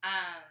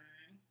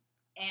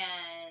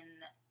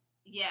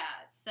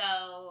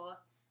 So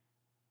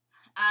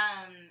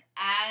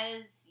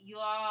as you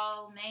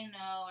all may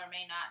know or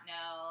may not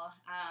know,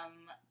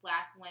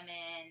 Black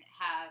women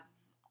have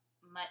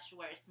much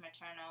worse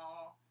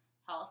maternal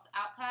health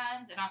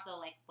outcomes, and also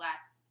like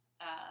Black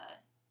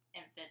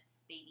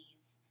infants,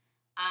 babies.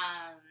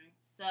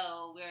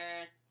 So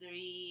we're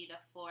 3 to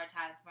 4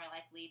 times more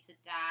likely to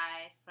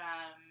die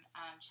from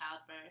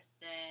childbirth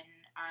than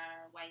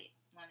our white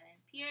women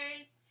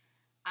peers.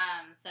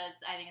 So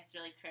I think it's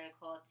really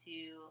critical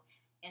to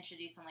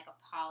introduce on like a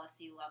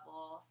policy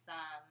level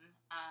some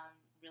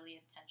really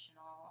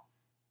intentional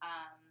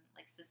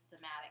like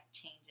systematic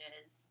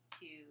changes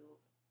to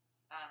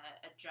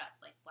address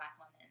like Black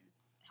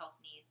women's health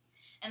needs.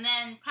 And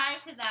then prior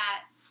to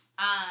that,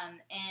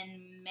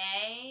 in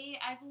May,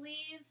 I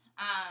believe,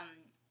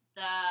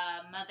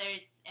 the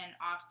Mothers and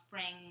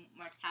Offspring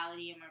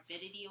Mortality and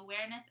Morbidity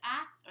Awareness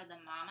Act, or the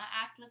MAMA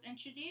Act, was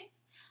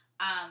introduced.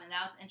 And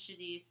that was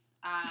introduced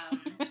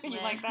You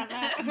with... like that,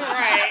 Matt?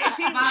 Right.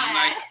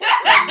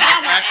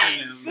 Nice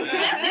acronym.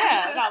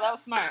 Yeah, no, that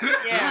was smart.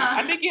 Yeah.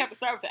 I think you have to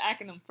start with the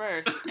acronym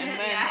first, and then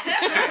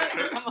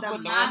Yeah. come up The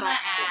with the Mama one.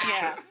 Act.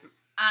 Yeah.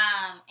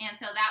 And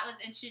so that was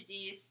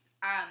introduced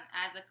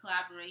as a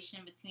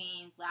collaboration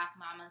between Black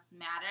Mamas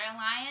Matter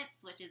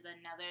Alliance, which is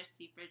another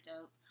super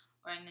dope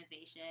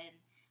organization,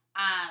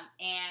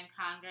 and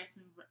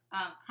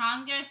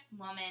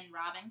Congresswoman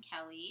Robin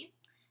Kelly.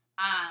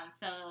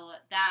 So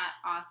that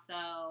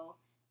also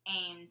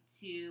aimed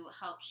to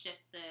help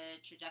shift the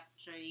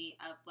trajectory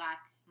of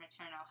Black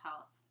maternal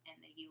health in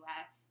the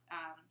U.S.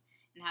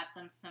 And had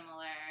some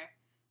similar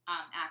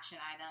action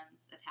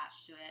items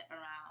attached to it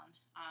around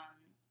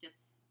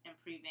just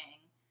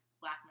improving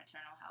Black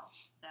maternal health.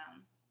 So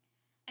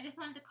I just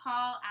wanted to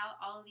call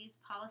out all of these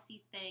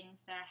policy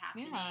things that are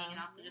happening, and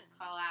also just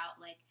call out,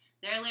 like,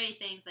 there are literally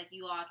things like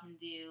you all can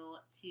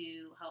do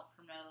to help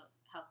promote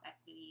health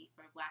equity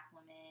for Black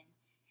women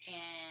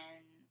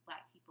and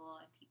Black people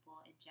and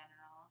people in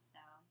general.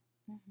 So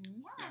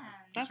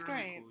That's really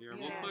great. Cool. Yeah,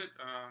 we'll put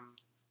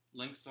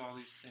links to all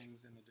these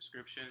things in the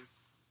description,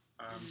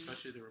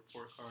 especially the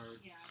report card.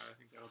 Yeah. I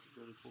think that'll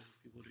be really cool for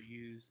people to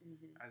use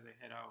as they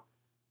head out,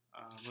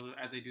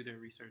 as they do their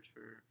research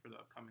for the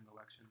upcoming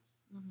elections.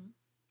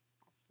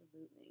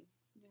 Absolutely.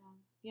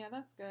 Yeah,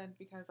 that's good,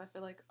 because I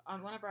feel like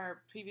on one of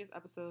our previous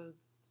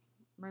episodes,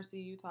 Mercy,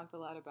 you talked a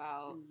lot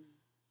about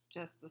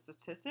just the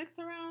statistics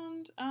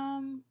around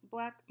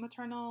Black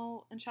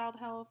maternal and child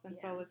health, and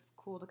so it's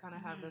cool to kind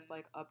of have this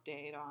like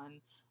update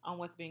on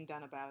what's being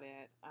done about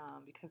it,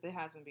 because it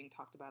has been being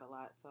talked about a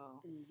lot.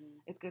 So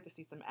it's good to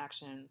see some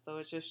action. So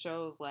it just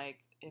shows, like,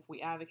 if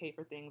we advocate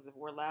for things, if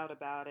we're loud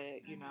about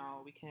it, you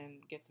know, we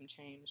can get some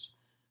change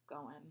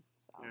going.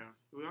 So. Yeah,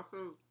 we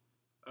also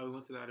we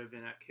went to that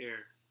event at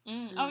CARE.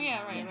 Oh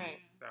yeah, right.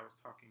 That was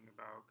talking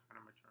about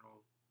kind of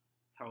maternal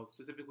health,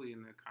 specifically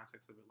in the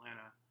context of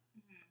Atlanta.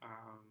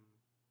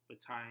 But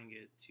tying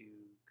it to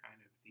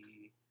kind of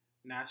the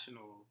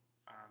national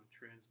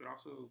trends, but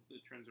also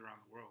the trends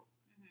around the world.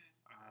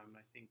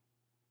 I think,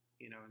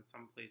 in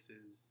some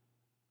places,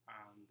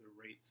 the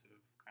rates of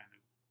kind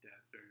of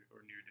death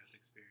or near-death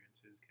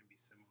experiences can be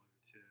similar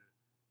to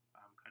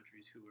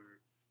countries who are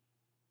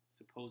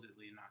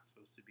supposedly not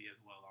supposed to be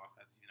as well off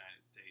as the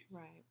United States.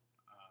 Right.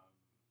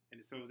 And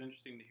so it was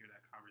interesting to hear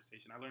that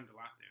conversation. I learned a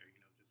lot there,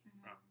 just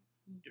from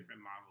different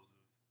models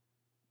of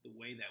the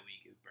way that we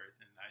give birth.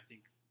 And I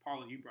think,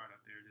 Paula, you brought up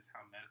there just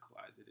how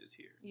medicalized it is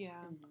here. Yeah.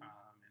 And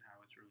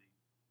how it's really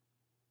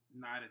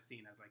not as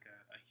seen as like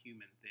a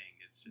human thing.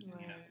 It's just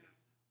seen as a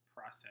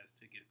process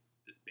to get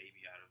this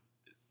baby out of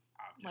this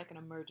object. Like an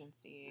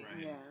emergency.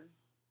 Right.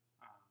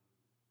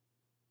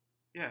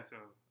 Yeah. So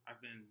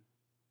I've been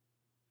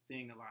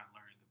seeing a lot and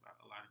learning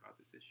a lot about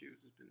this issue.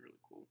 It's been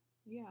really cool.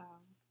 Yeah.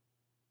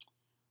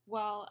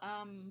 Well,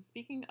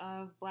 speaking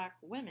of Black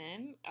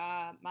women,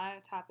 my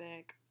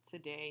topic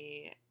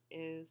today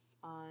is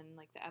on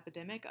like the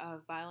epidemic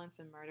of violence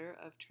and murder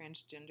of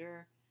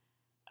transgender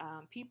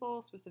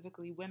people,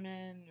 specifically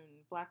women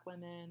and Black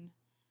women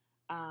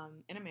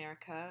in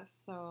America.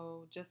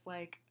 So just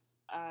like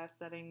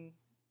setting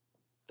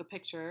the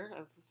picture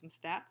of some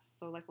stats.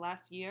 So like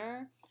last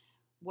year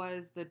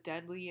was the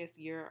deadliest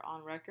year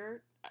on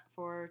record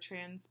for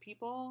trans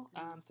people.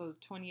 So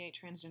 28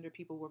 transgender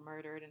people were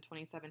murdered in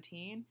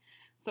 2017.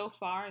 So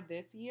far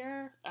this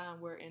year,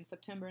 we're in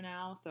September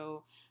now,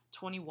 so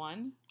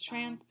 21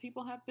 trans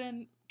people have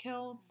been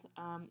killed,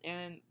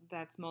 and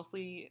that's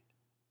mostly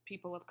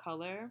people of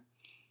color.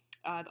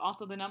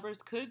 Also, the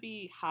numbers could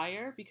be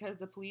higher because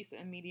the police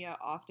and media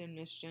often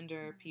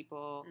misgender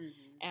people,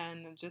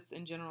 and just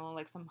in general,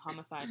 like some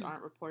homicides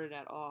aren't reported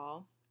at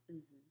all.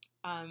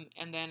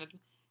 And then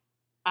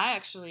I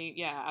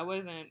actually, I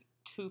wasn't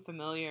too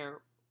familiar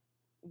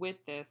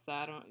with this.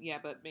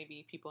 But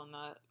maybe people in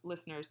the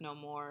listeners know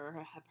more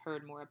or have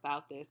heard more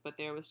about this. But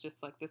there was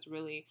just like this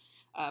really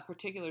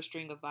particular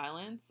string of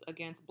violence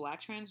against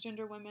Black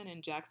transgender women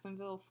in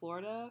Jacksonville,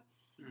 Florida.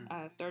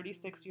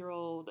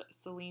 36-year-old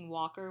Celine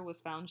Walker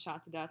was found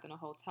shot to death in a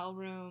hotel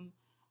room.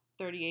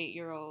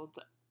 38-year-old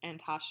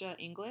Antasha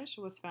English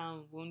was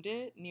found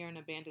wounded near an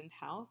abandoned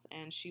house,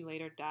 and she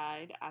later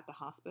died at the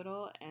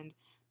hospital. And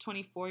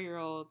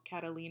 24-year-old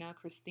Catalina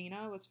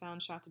Christina was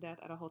found shot to death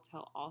at a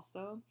hotel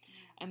also.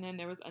 And then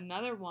there was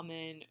another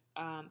woman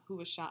who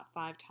was shot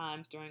 5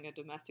 times during a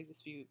domestic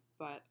dispute,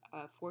 but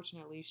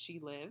fortunately she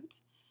lived.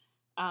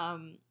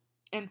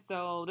 And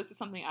so this is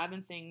something I've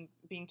been seeing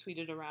being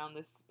tweeted around,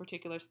 this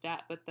particular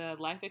stat, but the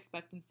life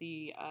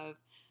expectancy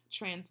of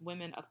trans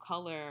women of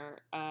color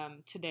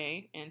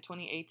today in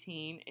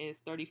 2018 is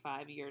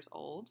 35 years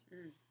old.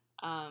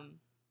 Wow.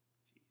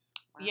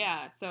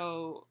 Yeah,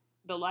 so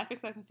the life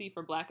expectancy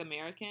for Black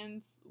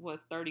Americans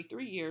was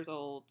 33 years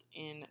old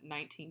in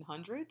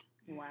 1900.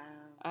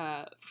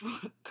 Wow.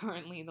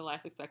 Currently, the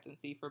life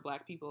expectancy for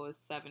Black people is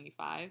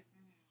 75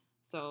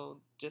 So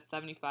just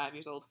 75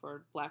 years old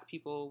for Black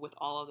people with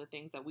all of the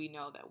things that we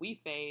know that we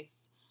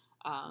face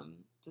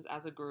just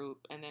as a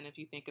group. And then if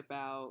you think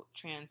about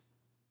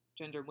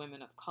transgender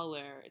women of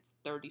color, it's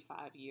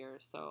 35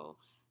 years. So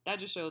that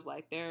just shows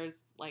like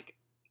there's like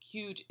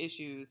huge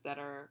issues that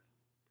are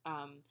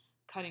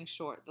cutting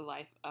short the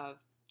life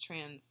of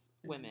trans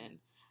women.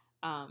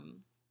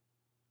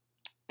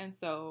 And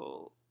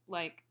so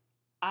like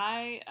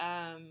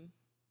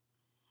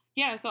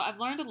so I've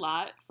learned a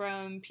lot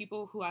from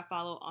people who I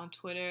follow on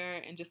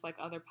Twitter and just like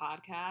other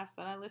podcasts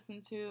that I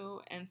listen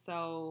to. And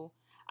so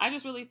I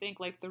just really think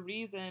like the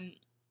reason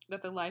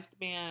that the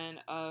lifespan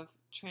of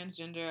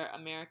transgender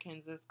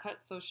Americans is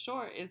cut so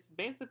short is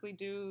basically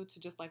due to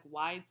just like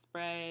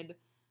widespread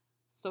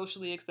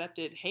socially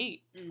accepted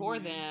hate for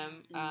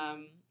them,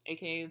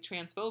 aka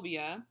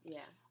transphobia. Yeah.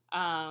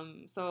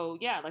 So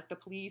yeah, like the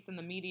police and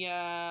the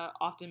media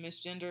often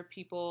misgender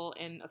people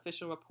in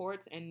official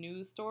reports and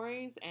news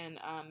stories and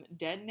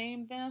dead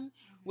name them,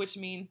 which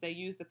means they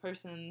use the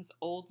person's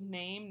old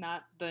name,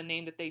 not the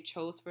name that they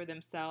chose for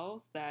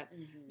themselves that,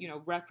 you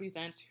know,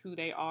 represents who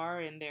they are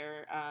and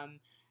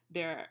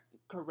their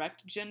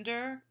correct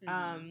gender.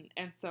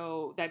 And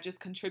so that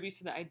just contributes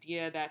to the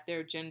idea that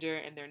their gender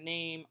and their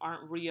name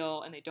aren't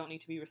real and they don't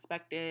need to be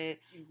respected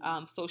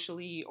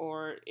socially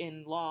or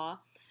in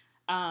law.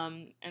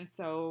 And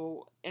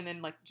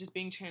then like just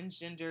being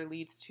transgender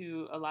leads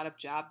to a lot of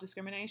job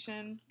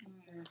discrimination,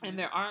 and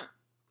there aren't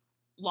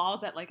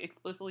laws that like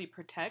explicitly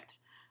protect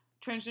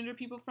transgender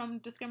people from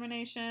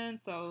discrimination.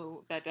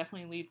 So that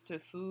definitely leads to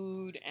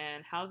food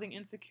and housing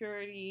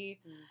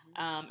insecurity.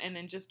 And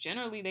then just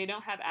generally, they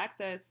don't have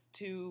access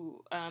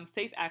to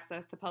safe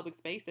access to public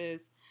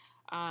spaces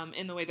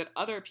in the way that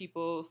other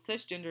people,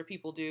 cisgender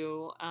people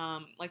do.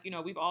 Like, you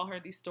know, we've all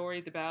heard these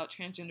stories about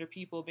transgender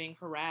people being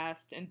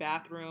harassed in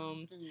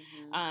bathrooms,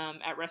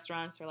 at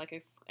restaurants or like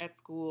at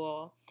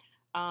school.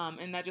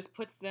 And that just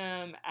puts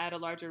them at a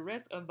larger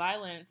risk of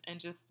violence and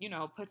just, you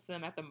know, puts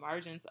them at the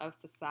margins of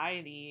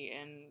society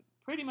in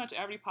pretty much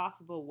every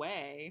possible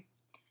way.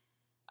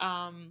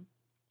 And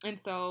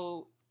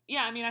so,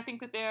 yeah, I mean, I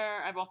think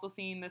that I've also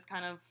seen this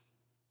kind of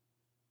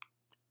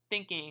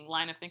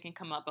line of thinking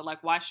come up, but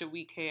like, why should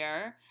we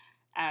care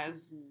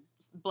as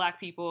Black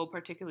people,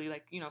 particularly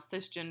like, you know,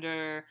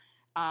 cisgender,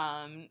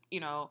 you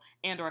know,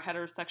 and or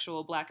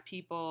heterosexual Black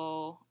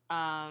people.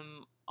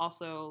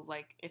 Also,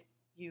 like, if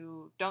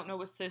you don't know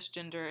what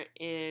cisgender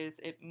is,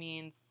 it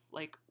means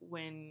like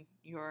when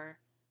your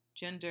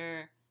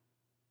gender,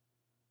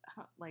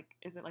 like,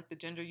 is it like the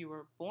gender you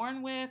were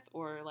born with,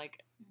 or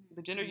like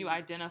the gender you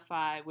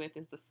identify with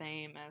is the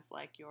same as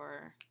like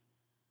your,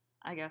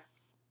 I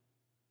guess,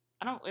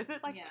 is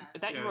it like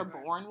that you were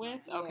born with?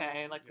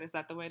 Okay, like, is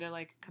that the way to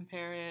like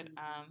compare it?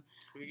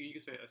 You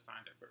could say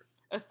assigned at birth.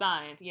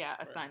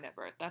 Assigned at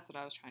birth. That's what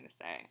I was trying to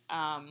say.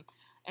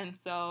 And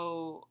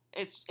so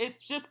it's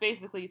just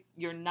basically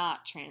you're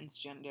not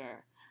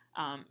transgender,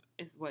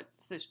 is what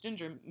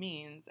cisgender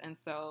means. And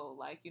so,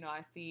 like, you know,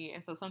 I see,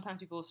 and so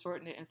sometimes people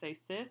shorten it and say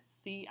cis,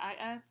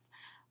 C-I-S.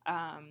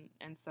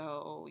 And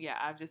so, yeah,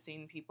 I've just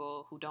seen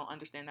people who don't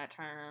understand that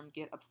term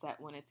get upset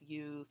when it's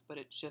used, but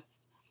it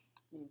just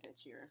means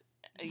that you're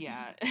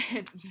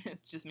it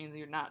just means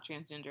you're not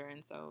transgender.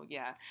 And so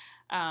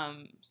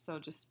so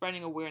just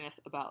spreading awareness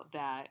about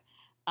that.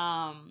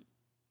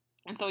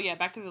 And so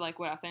back to like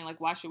what I was saying,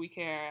 like, why should we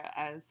care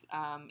as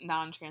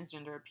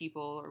non-transgender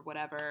people or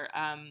whatever?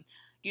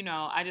 You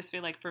know, I just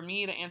feel like for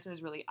me the answer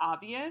is really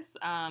obvious,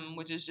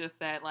 which is just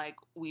that like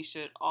we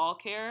should all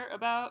care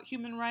about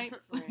human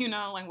rights. Right. You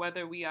know, like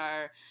whether we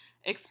are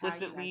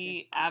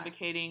explicitly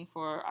advocating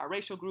for our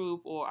racial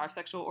group or our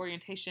sexual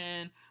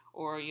orientation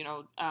or, you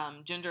know,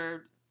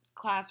 gender,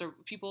 class, or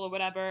people or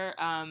whatever,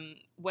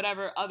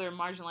 whatever other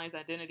marginalized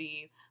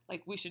identity,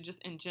 like we should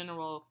just in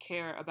general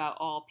care about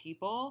all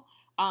people.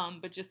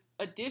 But just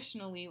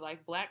additionally,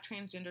 like Black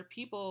transgender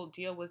people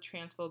deal with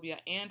transphobia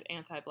and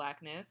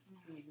anti-Blackness.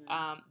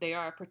 They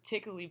are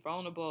particularly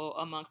vulnerable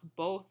amongst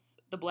both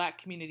the Black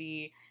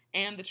community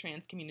and the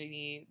trans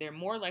community. They're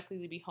more likely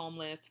to be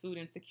homeless, food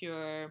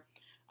insecure,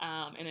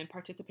 and then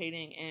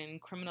participating in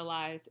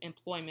criminalized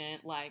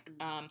employment like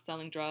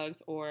selling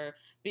drugs or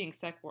being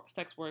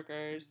sex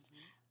workers,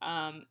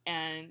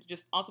 and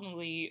just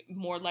ultimately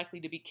more likely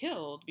to be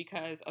killed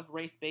because of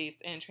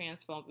race-based and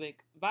transphobic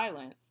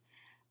violence.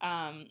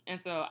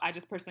 And so I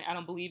just personally, I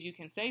don't believe you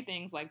can say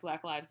things like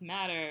Black Lives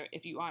Matter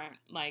if you aren't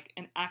like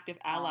an active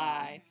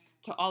ally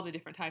to all the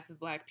different types of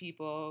Black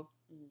people.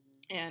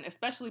 And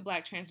especially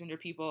Black transgender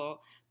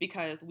people,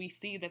 because we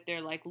see that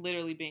they're like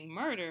literally being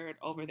murdered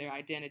over their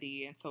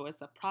identity. And so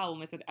it's a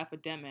problem. It's an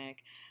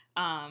epidemic.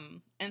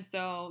 And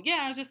so,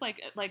 I was just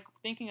like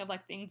thinking of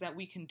like things that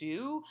we can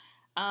do.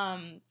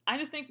 I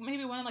just think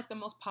maybe one of like the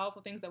most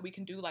powerful things that we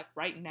can do like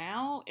right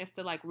now is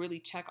to like really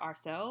check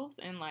ourselves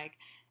and like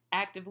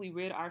actively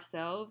rid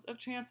ourselves of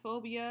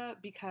transphobia,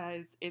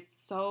 because it's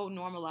so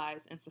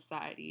normalized in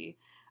society.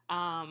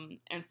 And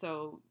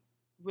so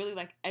really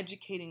like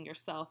educating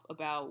yourself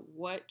about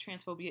what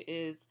transphobia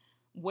is,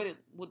 what it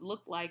would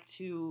look like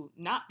to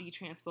not be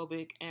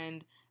transphobic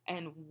and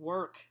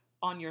work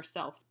on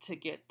yourself to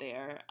get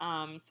there.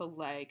 So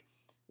like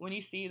when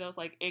you see those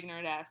like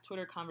ignorant ass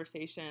Twitter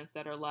conversations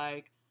that are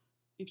like,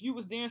 if you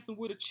was dancing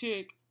with a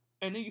chick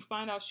and then you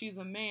find out she's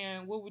a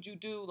man, what would you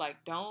do?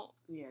 Like, don't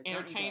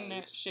entertain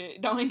that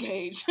shit. Don't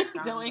engage.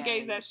 Don't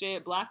engage that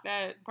shit. Block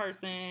that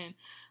person.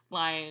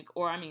 Like,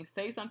 or I mean,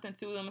 say something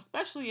to them,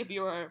 especially if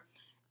you're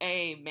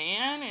a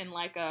man and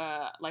like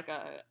a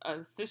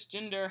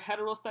cisgender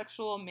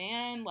heterosexual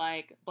man,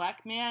 like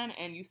black man,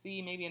 and you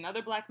see maybe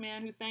another black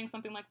man who's saying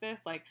something like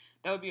this, like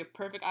that would be a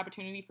perfect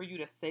opportunity for you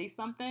to say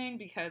something,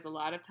 because a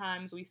lot of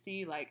times we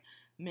see like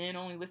men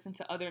only listen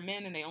to other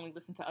men, and they only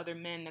listen to other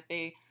men that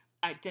they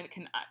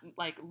can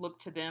like look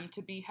to them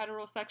to be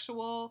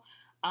heterosexual.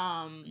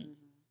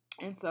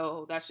 And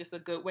so that's just a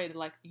good way to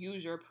like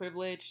use your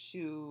privilege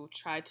to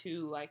try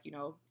to like, you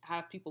know,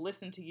 have people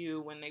listen to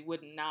you when they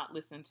would not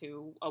listen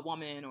to a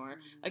woman or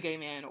a gay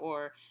man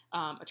or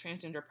a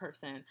transgender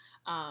person.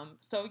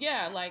 So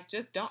yeah, like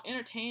just don't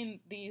entertain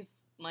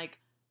these like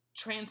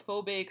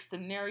transphobic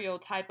scenario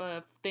type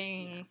of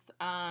things.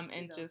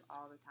 And just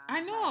all the time.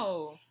 I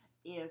know.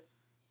 Like,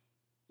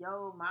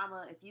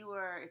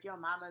 if your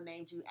mama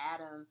named you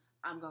Adam,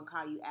 I'm gonna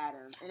call you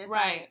Adam. And it's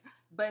right. Like,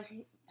 but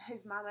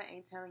his mama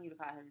ain't telling you to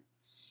call him.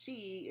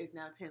 She is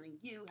now telling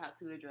you how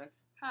to address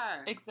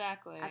her.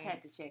 Exactly. I've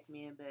had to check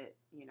men, but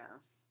you know,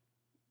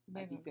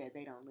 like you said,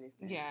 they don't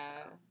listen.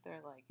 Yeah, so.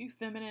 They're like, you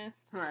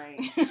feminist, right?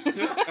 you just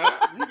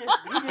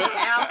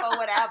down for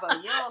whatever.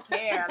 You don't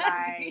care.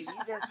 Like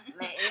you just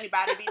let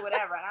anybody be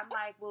whatever. And I'm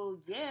like, well,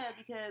 yeah,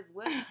 because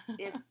what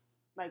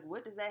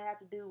does that have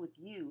to do with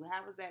you?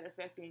 How is that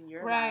affecting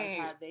your life?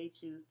 How they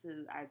choose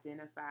to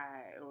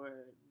identify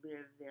or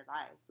live their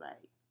life?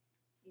 Like,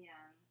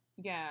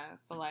 yeah.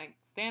 So like,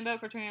 stand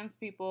up for trans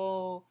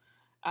people.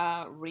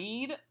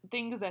 Read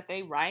things that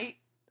they write.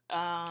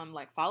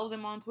 Like follow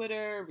them on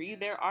Twitter. Read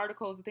their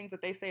articles, the things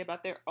that they say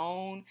about their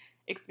own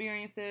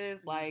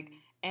experiences. Like,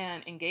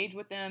 and engage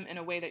with them in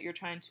a way that you're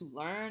trying to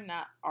learn,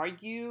 not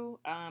argue.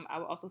 I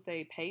would also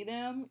say pay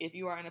them if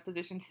you are in a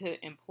position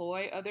to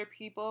employ other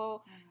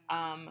people.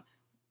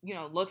 You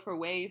know, look for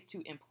ways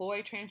to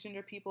employ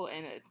transgender people,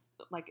 and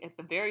like at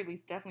the very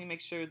least, definitely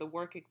make sure the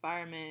work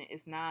environment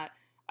is not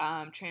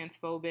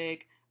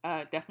transphobic.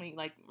 Definitely,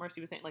 like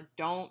Mercy was saying, like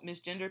don't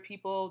misgender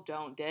people,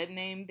 don't dead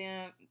name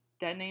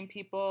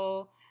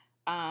people.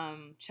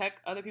 Check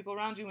other people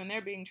around you when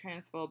they're being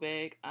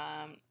transphobic.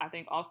 I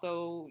think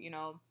also, you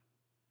know,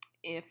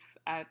 if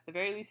at the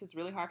very least it's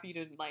really hard for you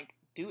to like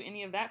do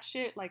any of that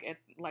shit, like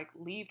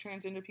leave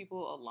transgender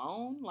people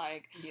alone,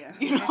 like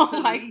you know,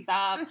 like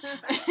stop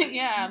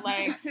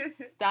like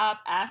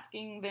stop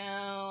asking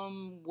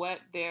them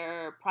what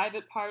their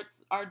private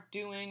parts are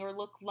doing or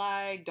look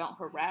like. Don't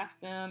harass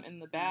them in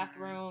the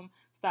bathroom.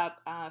 Stop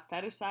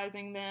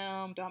fetishizing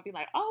them. Don't be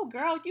like, oh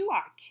girl, you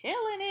are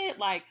killing it,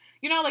 like,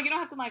 you know, like you don't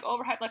have to like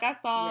overhype. Like I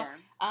saw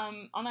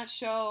on that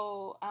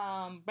show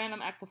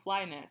Random Acts of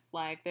Flyness,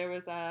 like there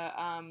was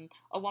a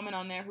woman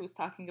on there who was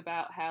talking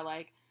about how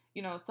like,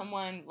 you know,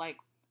 someone like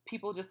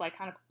people just like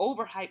kind of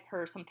overhype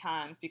her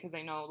sometimes because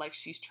they know like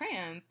she's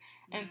trans.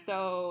 And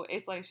so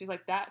it's like, she's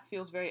like, that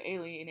feels very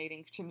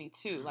alienating to me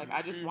too. Like,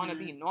 I just want to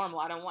be normal.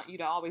 I don't want you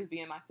to always be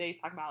in my face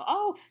talking about,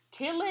 oh,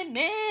 killing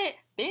it,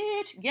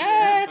 bitch.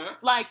 Yes.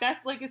 Like,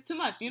 that's like, it's too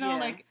much, you know,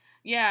 like,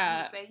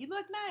 yeah. You say, you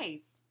look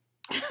nice.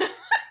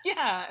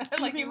 Yeah.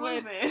 Like you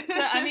would. So,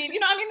 I mean, you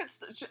know,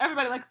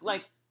 everybody likes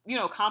like, you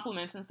know,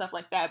 compliments and stuff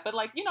like that. But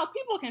like, you know,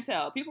 people can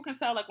tell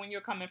like when you're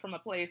coming from a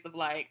place of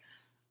like,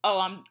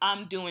 oh,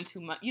 I'm doing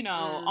too much, you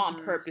know,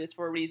 on purpose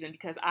for a reason,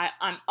 because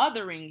I'm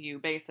othering you,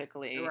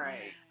 basically.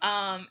 Right.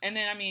 And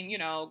then, I mean, you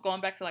know, going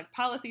back to, like,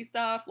 policy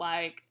stuff,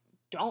 like,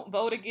 don't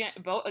vote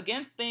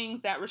against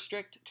things that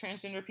restrict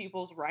transgender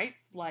people's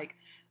rights, like,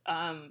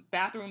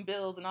 bathroom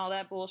bills and all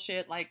that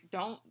bullshit. Like,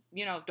 don't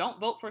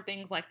vote for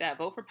things like that.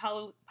 Vote for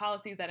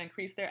policies that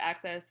increase their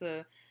access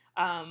to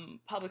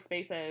public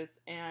spaces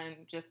and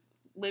just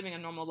living a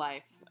normal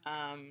life.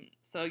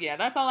 So yeah,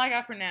 that's all I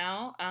got for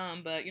now.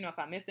 But you know, if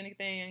I missed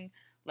anything,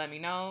 let me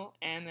know.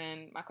 And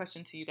then my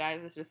question to you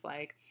guys is just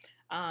like,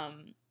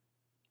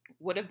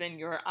 what have been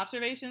your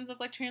observations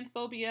of like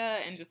transphobia,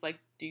 and just like,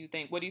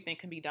 what do you think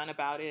can be done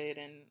about it,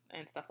 and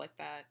stuff like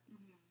that?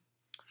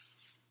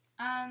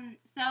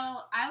 So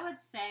I would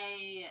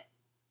say,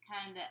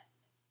 kind of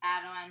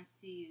add on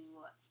to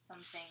some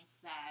things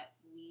that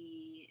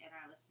we and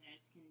our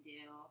listeners can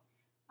do.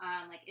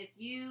 Like if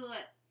you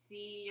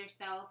see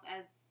yourself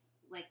as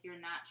like you're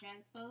not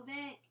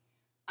transphobic,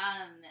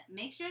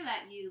 make sure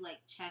that you like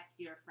check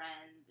your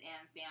friends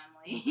and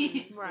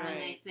family when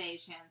they say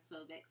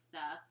transphobic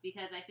stuff,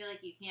 because I feel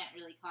like you can't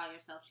really call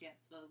yourself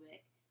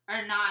transphobic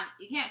or not.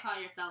 You can't call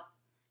yourself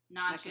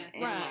non-transphobic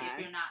if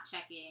you're not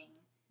checking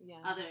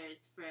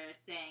others for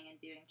saying and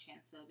doing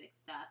transphobic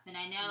stuff. And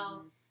I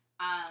know,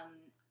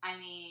 I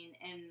mean,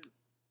 and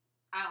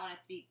I don't want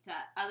to speak to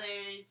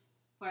others,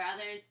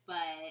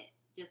 but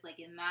just like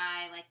in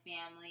my like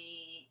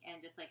family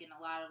and just like in a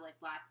lot of like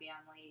Black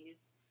families,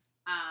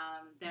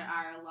 There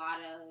are a lot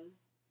of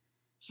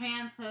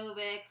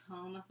transphobic,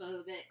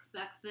 homophobic,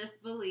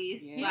 sexist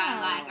beliefs by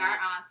like our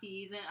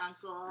aunties and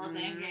uncles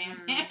and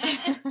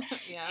grandparents.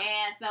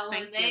 And so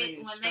when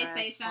they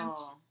say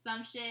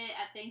some shit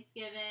at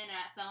Thanksgiving or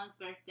at someone's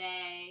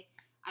birthday,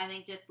 I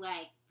think just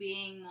like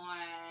being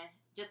more,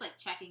 just like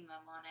checking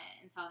them on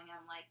it and telling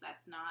them like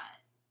that's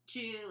not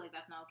true, like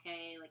that's not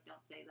okay, like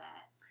don't say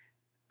that.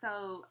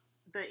 So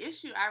the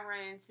issue I run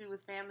into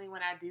with family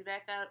when I do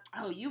that, though,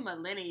 oh, you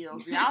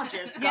millennials, y'all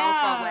just go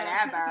for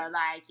whatever.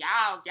 Like,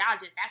 y'all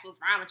just, that's what's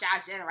wrong with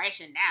y'all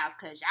generation now,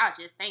 because y'all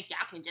just think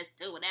y'all can just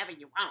do whatever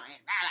you want.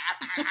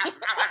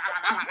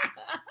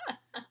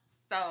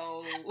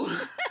 So.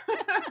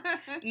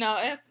 No,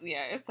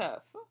 it's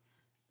tough.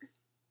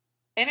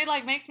 And it,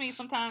 like, makes me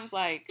sometimes,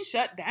 like,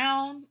 shut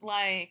down,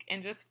 like,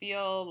 and just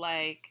feel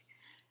like,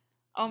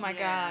 oh my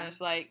gosh,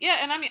 like,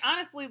 and I mean,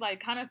 honestly, like,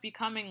 kind of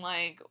becoming,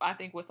 like, I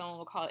think what someone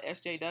would call it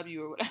SJW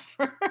or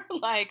whatever,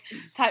 like,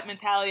 type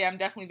mentality. I'm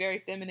definitely very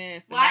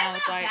feminist. And why now is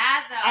it's like,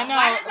 bad, though? I know,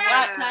 why is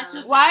that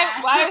such a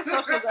why is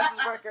social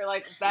justice worker,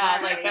 like,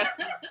 bad? Like,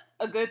 that's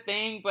a good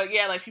thing, but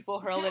yeah, like, people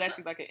hurl it at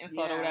you like an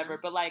insult or whatever,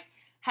 but, like,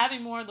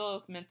 having more of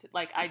those,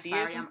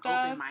 ideas and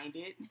stuff.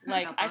 Open-minded.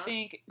 Like, I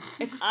think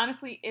it's,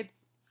 honestly,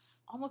 it's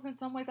almost in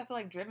some ways I feel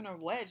like driven a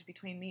wedge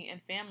between me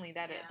and family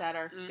that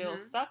are still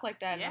stuck like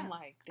that. And I'm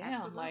like,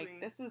 damn,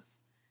 like this is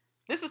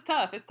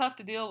tough. It's tough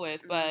to deal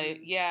with,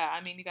 but yeah,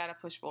 I mean, you got to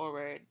push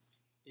forward.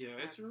 Yeah,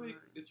 it's really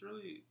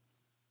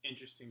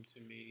interesting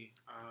to me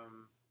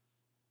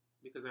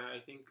because I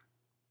think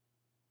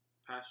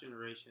past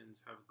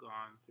generations have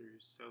gone through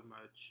so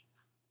much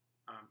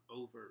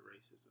overt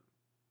racism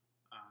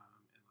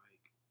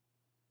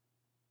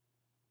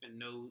and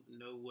know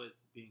what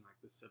being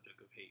like the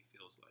subject of hate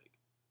feels like.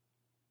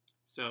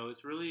 So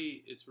it's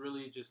really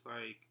just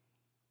like,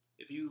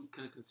 if you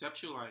can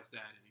conceptualize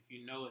that and if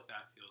you know what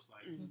that feels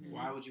like,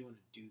 why would you want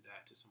to do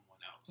that to someone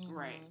else?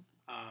 Right.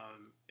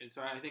 And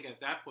so I think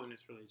at that point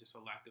it's really just a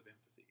lack of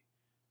empathy.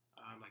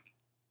 Like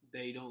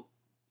they don't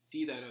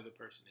see that other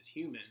person as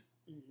human,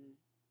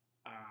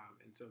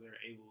 and so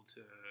they're able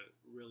to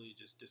really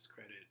just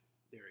discredit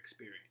their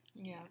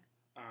experience. Yeah.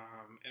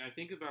 And I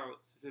think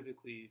about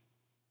specifically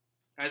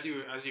as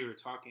you were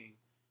talking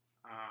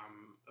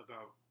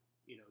about,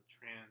 you know,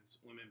 trans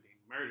women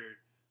being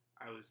murdered,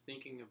 I was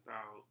thinking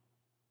about,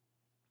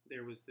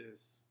 there was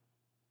this,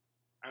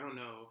 I don't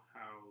know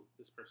how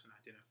this person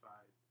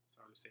identified,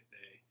 so I'll just say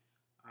they,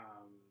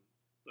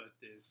 but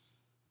this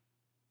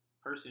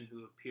person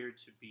who appeared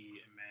to be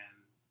a man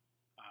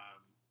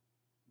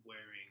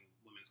wearing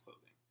women's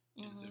clothing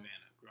in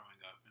Savannah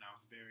growing up, and I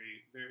was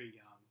very, very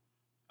young.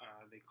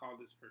 They called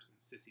this person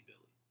Sissy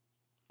Billy.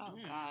 Oh,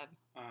 God.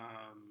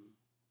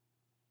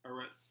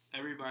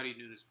 Everybody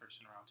knew this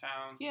person around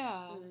town.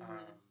 Yeah.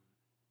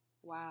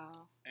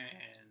 Wow.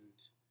 And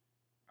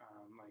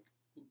like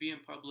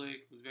being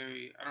public was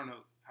very, I don't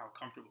know how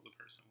comfortable the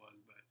person was,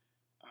 but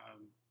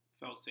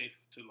felt safe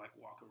to like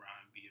walk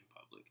around and be in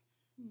public,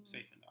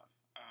 safe enough.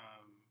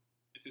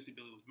 And Sissy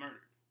Billy was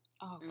murdered.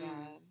 Oh,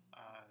 God.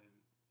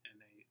 And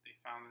they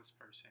found this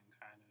person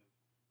kind of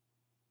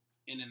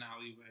in an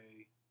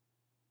alleyway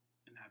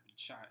and had been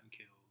shot and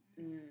killed.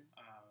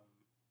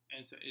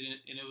 And so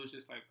it was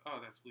just like,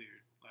 oh, that's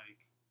weird.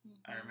 Like,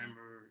 I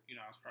remember, you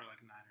know, I was probably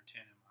like 9 or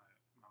 10, and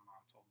my mom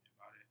told me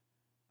about it,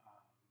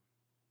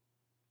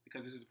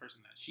 because this is a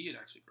person that she had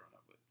actually grown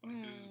up with.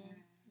 Like, this is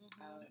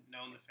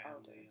known the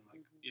family and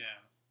like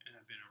and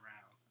have been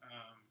around.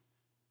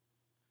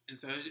 And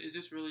so it's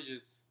just really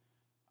just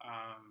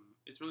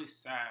it's really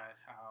sad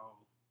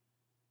how,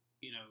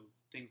 you know,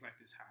 things like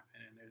this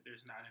happen, and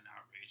there's not an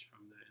outrage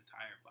from the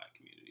entire Black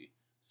community.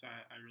 So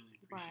I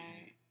really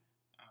appreciate.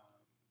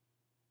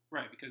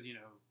 Right, because, you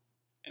know,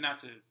 and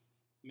not to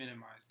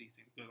minimize these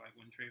things, but like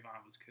when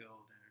Trayvon was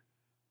killed, or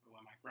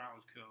when Mike Brown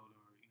was killed,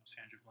 or, you know,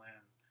 Sandra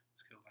Bland was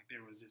killed, like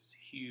there was this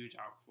huge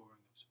outpouring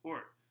of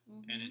support,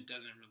 and it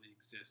doesn't really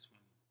exist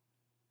when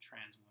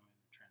trans women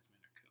or trans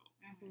men are killed.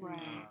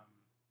 Right.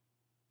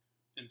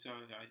 And so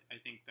I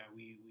think that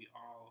we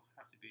all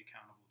have to be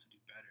accountable to do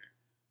better,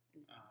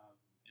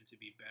 and to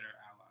be better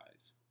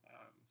allies.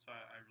 So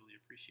I really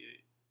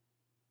appreciate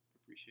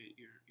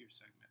your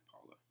segment,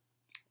 Paula.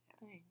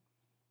 Thanks.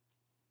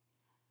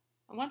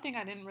 One thing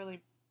I didn't really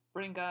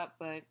bring up,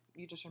 but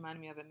you just reminded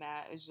me of it,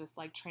 Matt, is just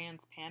like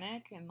trans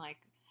panic, and like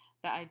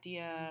the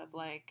idea of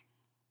like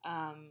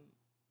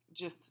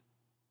just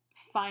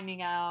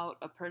finding out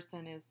a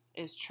person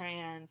is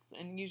trans,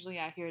 and usually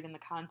I hear it in the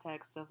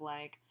context of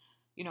like,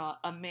 you know,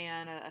 a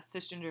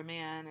cisgender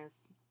man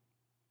is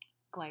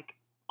like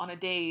on a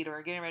date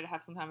or getting ready to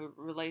have some kind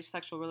of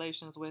sexual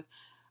relations with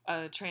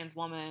a trans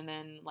woman, and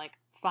then like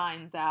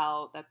finds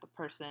out that the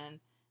person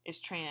is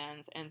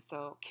trans, and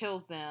so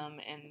kills them,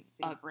 and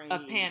a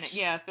panic,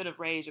 a fit of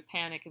rage, a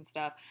panic and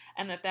stuff,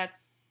 and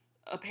that's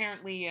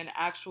apparently an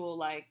actual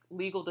like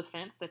legal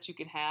defense that you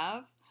can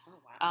have. Oh,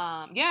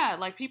 Yeah,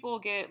 like people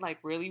get like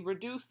really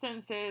reduced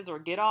sentences or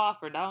get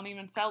off or don't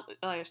even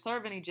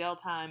serve any jail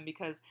time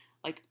because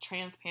like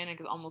trans panic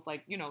is almost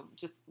like,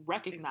 just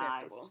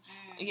recognized.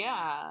 Acceptable.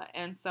 Yeah,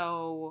 and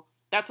so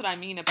that's what I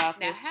mean about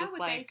Now, this. how just would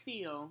like they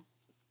feel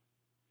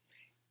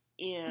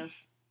if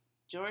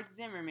George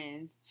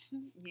Zimmerman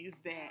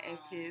used that as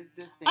his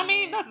defense? I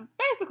mean, that's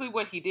basically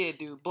what he did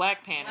do.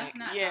 Black Panic. Let's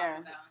not Yeah. talk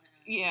about him.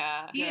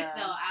 Yeah. He is Yeah.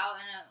 still out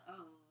in a...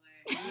 Oh,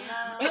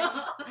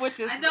 Lord. Which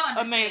is I don't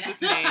amazes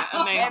understand. me.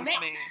 Amazes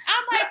me.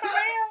 I'm like, for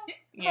real?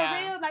 Yeah.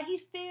 For real? Like, he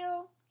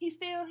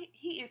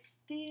is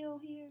still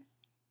here.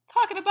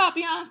 Talking about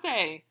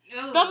Beyonce.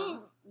 Ooh.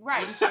 Them- Right.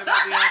 What did you say about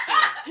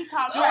Beyonce? He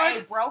called George-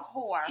 her a broke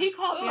whore. He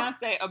called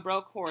Beyonce a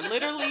broke whore.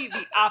 Literally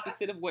the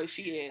opposite of what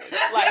she is.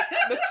 Like,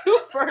 the two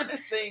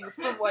furthest things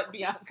from what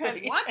Beyonce Because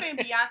is. one thing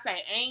Beyonce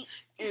ain't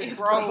is Is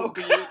broke,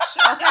 broke.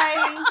 bitch.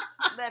 Okay?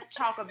 Let's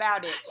talk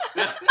about it.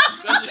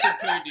 Especially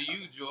compared to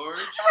you, George.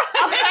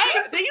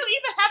 Okay? Do you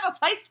even have a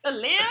place to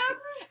live?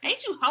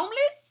 Ain't you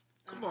homeless?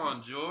 Come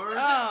on, George.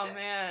 Oh,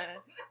 man.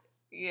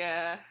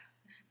 Yeah.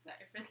 Sorry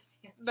for the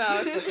tangent. No,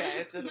 it's okay.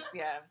 It's just,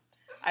 yeah.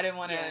 I didn't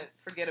want to Yeah.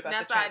 forget about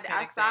That's the why trans I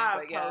panic saw thing,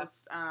 a but yeah.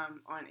 post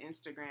on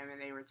Instagram,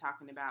 and they were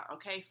talking about,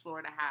 okay,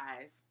 Florida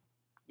Hive,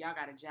 y'all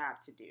got a job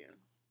to do,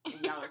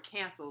 and y'all are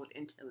canceled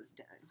until it's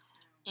done.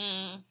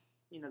 Mm,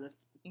 You know, the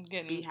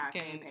getting, Beehive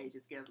fan getting,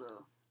 pages get a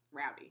little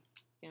rowdy.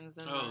 getting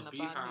Zimmerman Oh, up out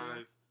here.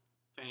 Beehive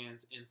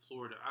fans in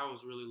Florida. I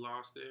was really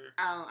lost there.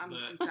 Oh, I'm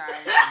But- sorry.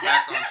 I'm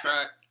back on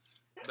track.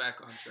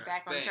 Back on track.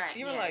 Back on Thanks. track.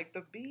 You were Yes. like,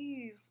 the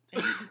bees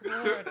in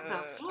Florida.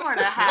 The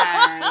Florida I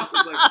Hives.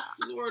 was like,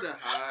 Florida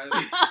Hive.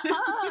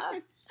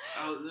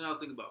 Then I was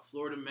thinking about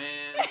Florida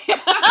Man.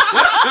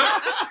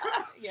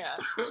 Yeah.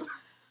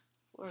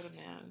 Florida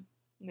man.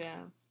 Yeah.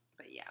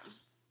 But yeah.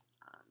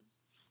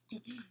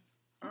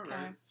 All Okay.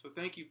 right. So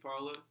thank you,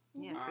 Paula.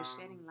 Yes, for Um,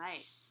 shedding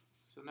light.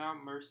 So now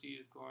Mercy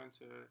is going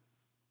to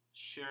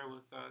share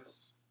with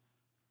us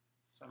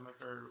some of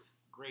her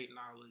great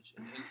knowledge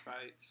and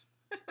insights.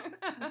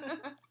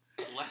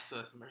 Bless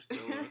us,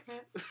 Marcella.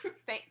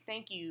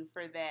 Thank you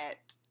for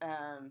that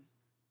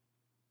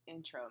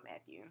intro,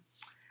 Matthew.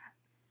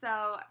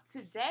 So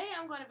today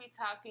I'm going to be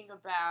talking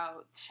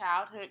about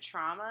childhood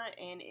trauma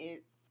and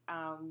its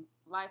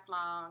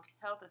lifelong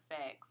health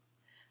effects,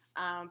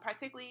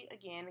 particularly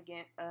again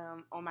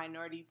on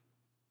minority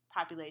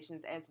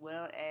populations as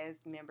well as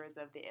members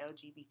of the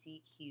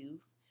LGBTQ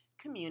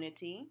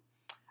community.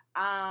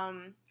 I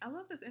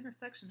love this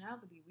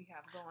intersectionality we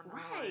have going on.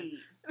 Right.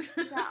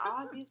 We got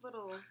all these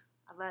little,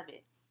 I love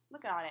it.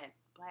 Look at all that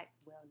black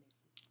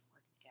wellness just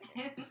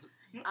working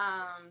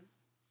together.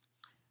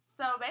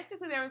 So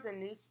basically there was a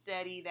new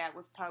study that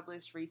was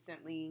published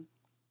recently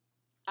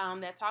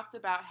that talked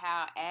about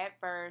how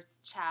adverse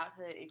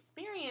childhood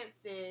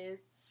experiences,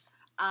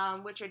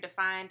 which are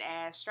defined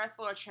as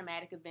stressful or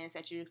traumatic events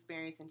that you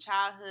experience in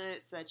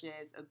childhood, such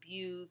as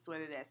abuse,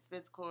 whether that's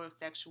physical or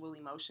sexual,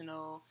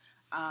 emotional,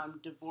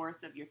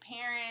 divorce of your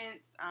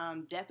parents,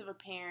 death of a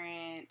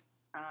parent,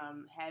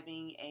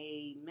 having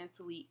a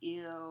mentally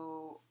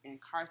ill,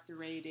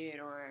 incarcerated,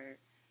 or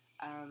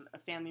a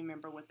family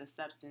member with a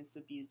substance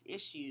abuse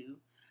issue.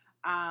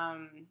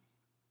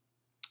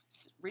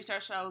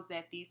 Research shows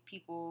that these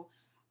people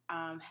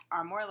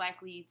are more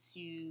likely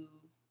to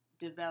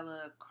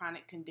develop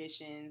chronic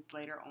conditions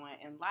later on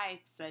in life,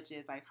 such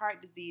as like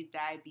heart disease,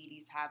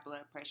 diabetes, high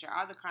blood pressure,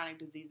 all the chronic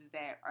diseases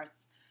that are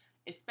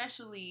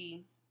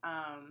especially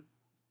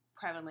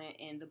prevalent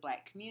in the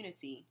Black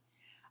community.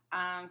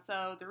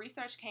 So the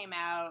research came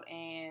out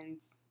and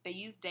they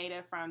used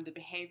data from the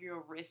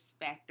Behavioral Risk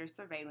Factor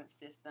Surveillance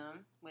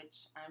System,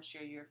 which I'm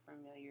sure you're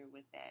familiar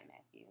with that,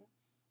 Matthew.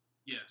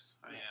 Yes,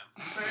 I am.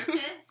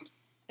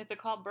 Burgess? Is it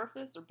called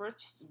Burfus or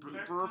Burfs?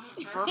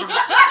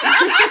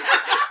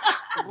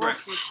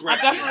 I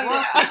definitely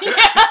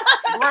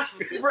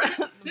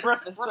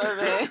Burfus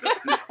survey.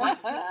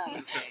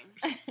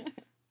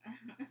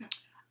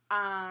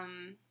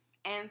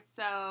 And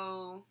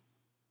so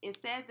it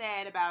said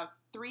that about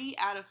 3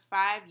 out of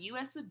 5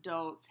 U.S.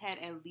 adults had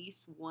at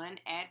least one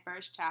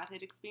adverse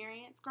childhood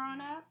experience growing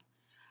up.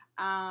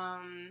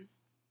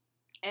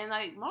 And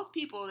like most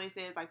people, they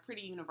say it's like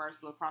pretty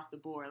universal across the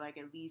board. Like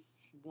at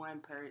least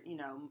one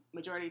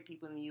majority of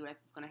people in the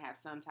U.S. is going to have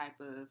some type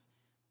of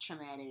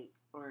traumatic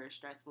or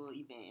stressful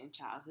event in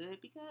childhood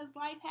because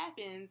life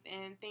happens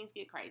and things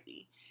get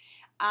crazy.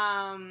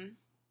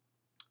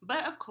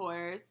 But of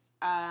course,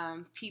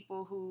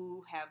 people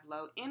who have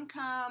low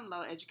income,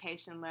 low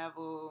education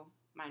level,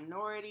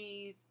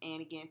 minorities,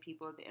 and again,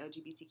 people of the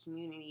LGBT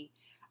community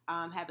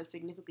have a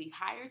significantly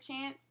higher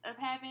chance of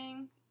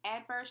having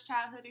adverse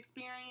childhood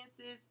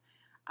experiences.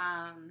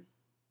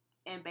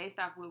 And based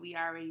off what we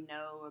already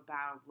know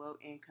about low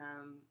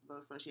income, low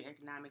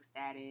socioeconomic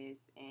status,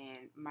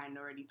 and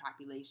minority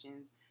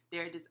populations,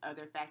 there are just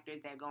other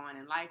factors that go on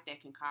in life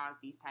that can cause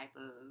these type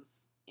of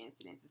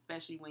incidents,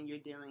 especially when you're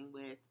dealing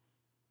with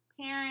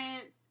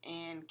parents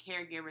and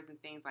caregivers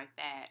and things like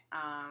that.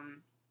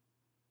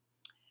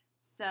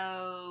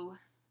 So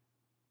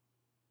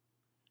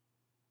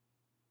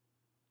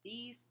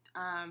these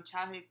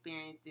childhood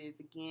experiences,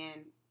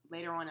 again,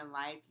 later on in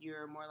life,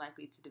 you're more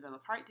likely to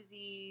develop heart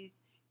disease,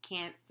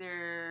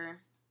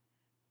 cancer,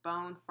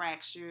 bone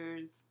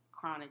fractures,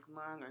 chronic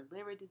lung or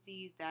liver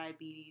disease,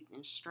 diabetes,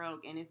 and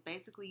stroke. And it's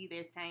basically,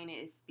 they're saying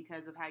it's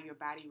because of how your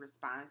body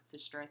responds to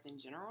stress in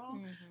general.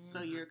 Mm-hmm.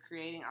 So you're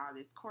creating all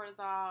this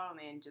cortisol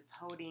and just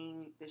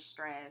holding the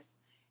stress.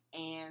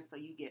 And so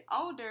you get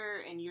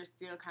older and you're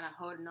still kind of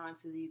holding on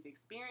to these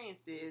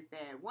experiences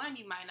that, one,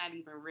 you might not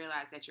even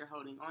realize that you're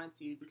holding on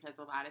to, because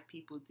a lot of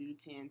people do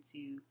tend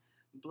to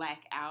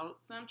black out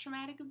some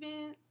traumatic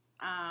events,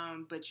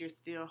 but you're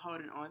still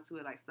holding on to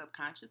it like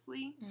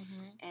subconsciously.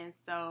 Mm-hmm. And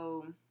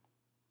so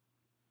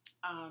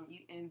you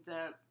end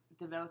up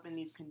developing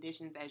these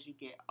conditions as you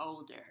get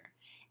older.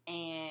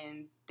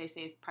 And they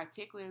say it's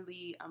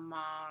particularly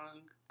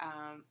among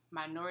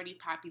minority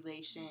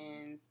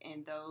populations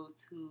and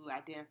those who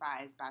identify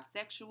as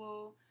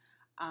bisexual.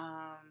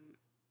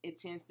 It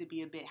tends to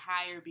be a bit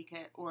higher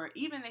because, or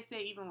even they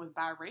say even with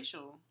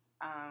biracial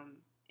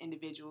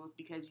individuals,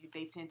 because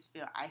they tend to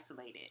feel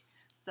isolated.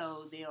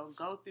 So they'll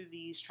go through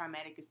these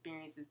traumatic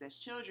experiences as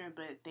children,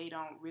 but they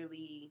don't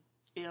really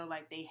feel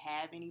like they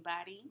have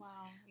anybody. Wow,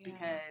 yeah.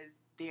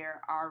 Because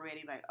they're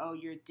already like, oh,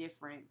 you're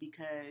different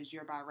because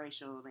you're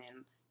biracial,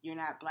 and you're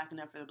not black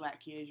enough for the black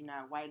kids, you're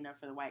not white enough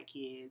for the white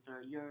kids,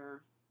 or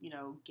you're,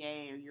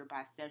 gay, or you're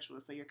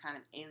bisexual, so you're kind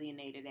of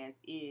alienated as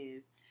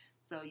is.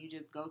 So you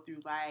just go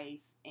through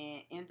life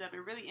and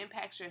it really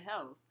impacts your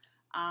health.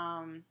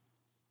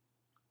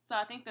 So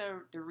I think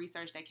the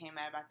research that came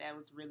out about that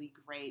was really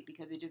great,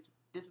 because this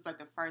is like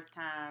the first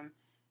time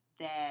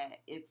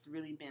that it's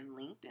really been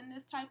linked in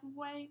this type of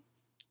way.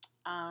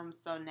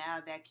 So now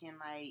that can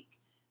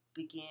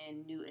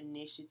begin new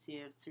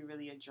initiatives to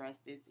really address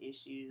this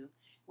issue,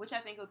 which I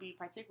think will be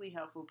particularly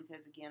helpful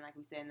because, again, like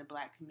we said, in the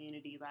Black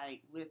community,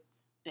 with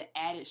the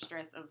added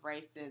stress of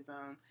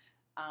racism.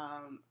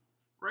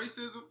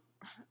 Racism?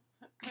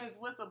 Because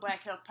what's a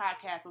Black Health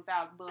podcast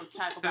without a little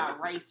talk about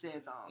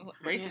racism?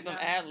 Racism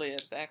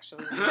ad-libs,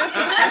 actually. We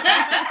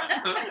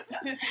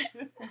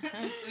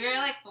were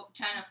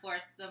trying to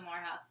force the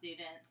Morehouse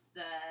students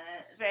to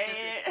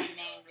specifically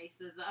name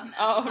racism.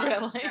 Oh,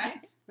 really?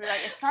 We're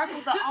like, it starts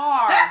with the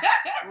R.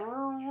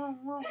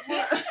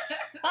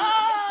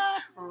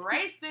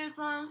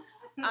 Racism.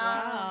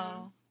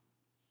 Wow.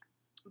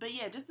 But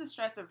yeah, just the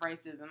stress of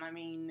racism. I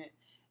mean,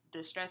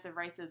 the stress of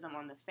racism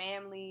on the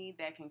family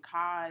that can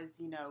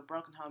cause,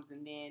 broken homes.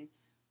 And then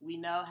we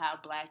know how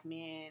Black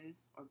men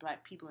or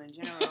Black people in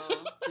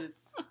general, just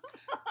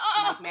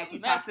like Matthew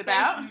talks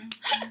about,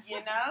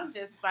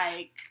 just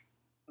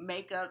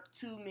make up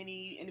too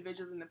many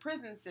individuals in the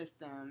prison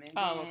system. And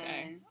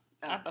okay.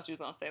 I thought you was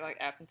going to say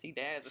absentee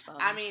dads or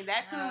something. I mean,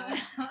 that too.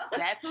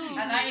 That too.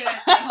 I thought you were going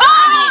to say,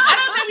 I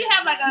don't think we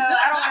have I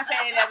don't want to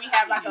say that we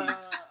have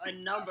a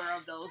number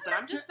of those, but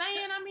I'm just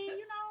saying,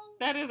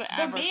 that is an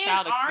average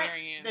child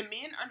experience. The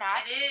men are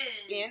not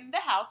in the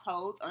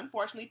households,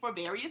 unfortunately, for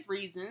various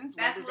reasons.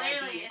 That's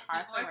literally, it's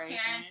divorced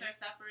parents are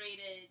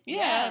separated.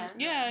 Yeah,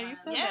 you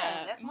said that.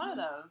 Yeah, that's one of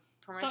those.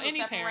 Parental so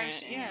any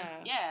separation.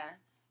 parent, Yeah.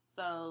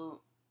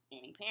 So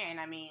any parent,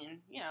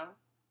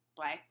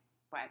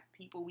 Black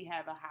people, we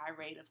have a high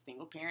rate of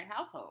single parent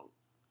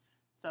households.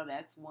 So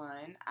that's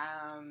one.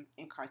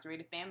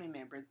 Incarcerated family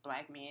members,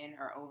 Black men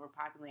are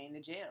overpopulating the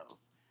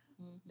jails.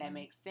 Mm-hmm. That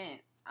makes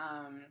sense.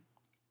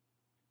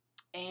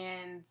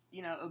 And,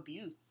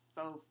 abuse.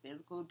 So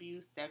physical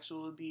abuse,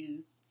 sexual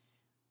abuse.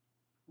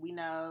 We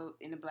know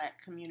in the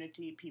Black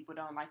community, people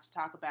don't like to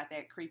talk about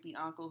that creepy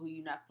uncle who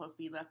you're not supposed to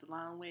be left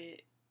alone with.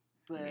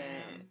 But,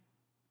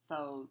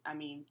 so,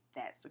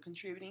 that's a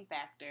contributing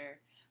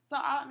factor. So,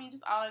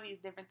 just all of these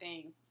different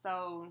things.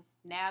 So,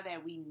 now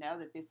that we know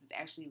that this is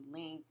actually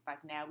linked,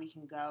 now we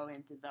can go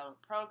and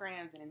develop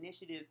programs and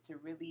initiatives to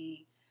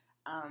really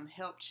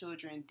help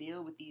children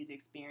deal with these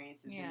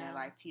experiences in their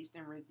life, teach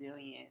them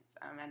resilience.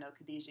 I know,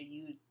 Khadijah,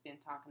 you've been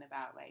talking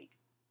about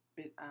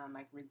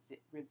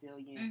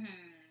resilience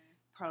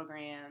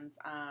programs,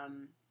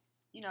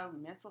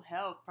 mental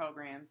health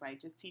programs,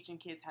 just teaching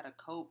kids how to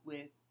cope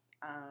with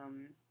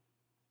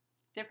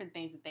different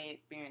things that they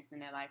experienced in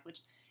their life,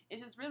 which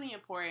is just really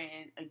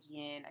important.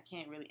 Again, I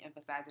can't really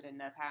emphasize it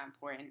enough how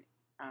important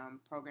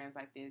programs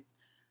like this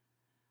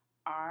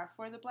are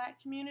for the Black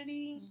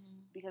community,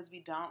 because we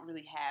don't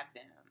really have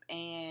them.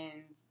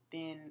 And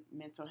then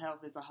mental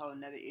health is a whole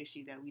nother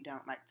issue that we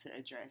don't like to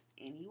address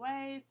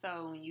anyway.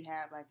 So when you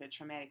have a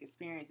traumatic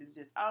experience, it's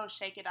just, oh,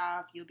 shake it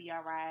off, you'll be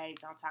all right,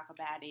 don't talk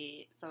about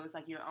it. So it's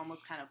you're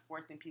almost kind of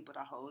forcing people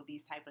to hold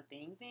these type of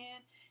things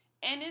in,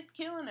 and it's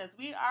killing us.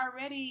 We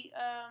already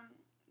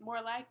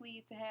more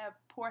likely to have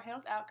poor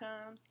health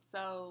outcomes,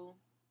 so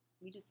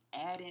we just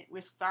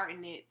we're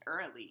starting it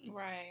early.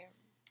 Right.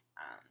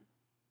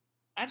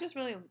 I just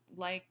really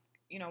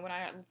when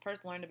I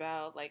first learned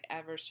about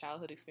adverse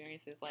childhood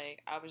experiences,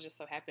 I was just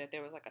so happy that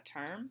there was a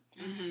term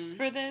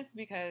for this,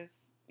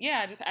 because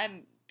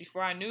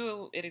before I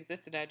knew it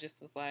existed, I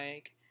just was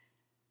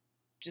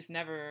just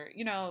never,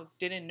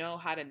 didn't know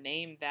how to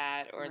name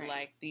that or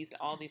like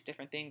all these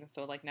different things. And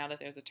so like now that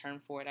there's a term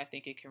for it, I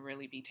think it can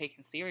really be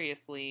taken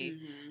seriously.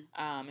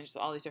 And just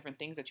all these different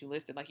things that you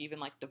listed, like even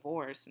like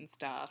divorce and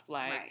stuff,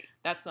 like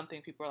that's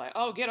something people are like,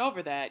 oh, get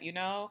over that,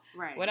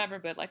 whatever.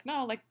 But like,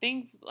 no, like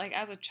things like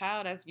as a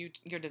child, as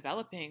you're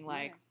developing,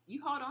 like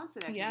you hold on to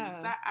that thing.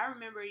 'Cause I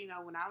remember,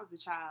 when I was a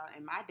child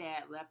and my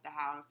dad left the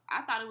house,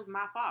 I thought it was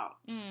my fault.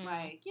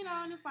 Like,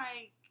 and it's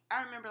like,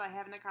 I remember like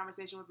having that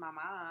conversation with my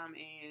mom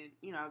and,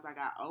 as I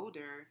got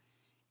older,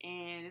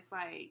 and it's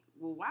like,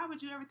 well, why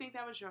would you ever think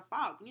that was your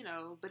fault?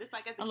 But it's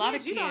like as a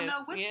kid, you don't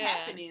know what's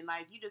happening.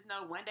 Like, you just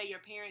know one day your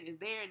parent is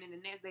there and then the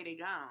next day they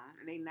gone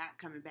and they not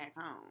coming back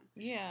home.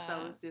 Yeah.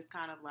 So it's just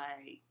kind of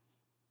like,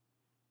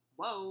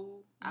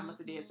 whoa, I must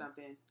have did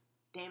something.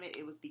 Damn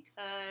it was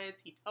because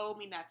he told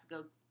me not to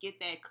go get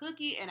that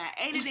cookie and I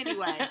ate it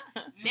anyway.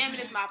 Damn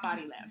it, it's my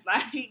fault he left.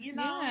 Like,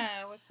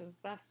 Yeah,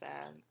 that's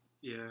sad.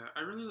 Yeah,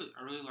 I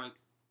really like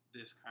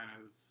this kind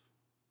of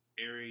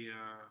area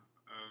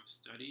of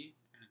study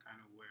and kind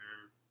of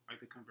where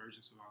like the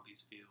convergence of all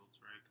these fields,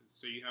 right?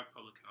 So you have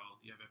public health,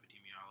 you have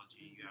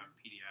epidemiology, you have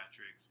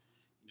pediatrics,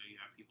 you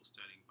have people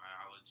studying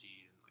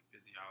biology and like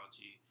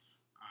physiology,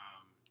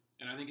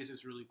 and I think it's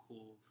just really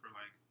cool for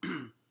like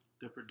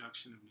the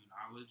production of new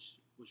knowledge,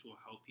 which will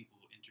help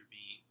people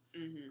intervene.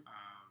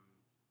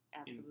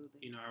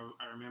 Absolutely.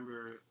 I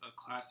remember a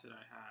class that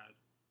I had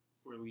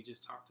where we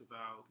just talked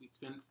about, we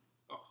spent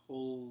a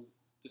whole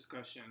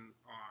discussion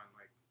on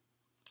like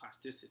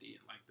plasticity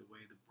and like the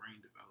way the brain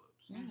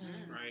develops,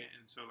 right?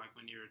 And so like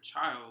when you're a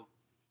child,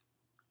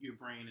 your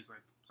brain is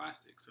like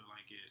plastic, so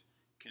like it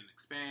can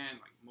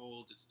expand, like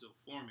mold, it's still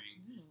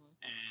forming,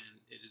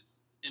 and it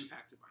is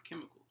impacted by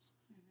chemicals.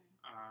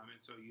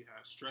 And so you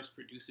have stress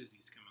produces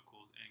these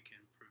chemicals and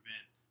can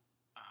prevent,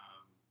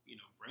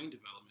 brain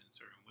development in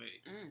certain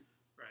ways,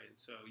 right? And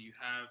so you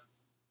have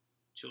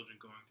children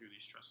going through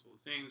these stressful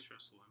things,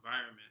 stressful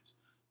environments,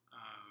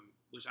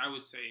 which I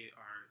would say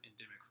are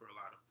endemic for a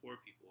lot of poor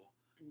people.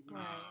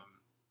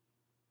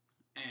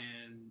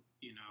 And,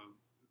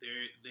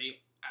 they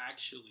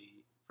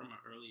actually, from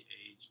an early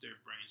age, their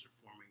brains are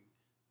forming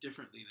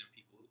differently than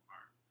people who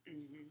aren't.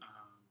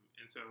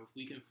 And so if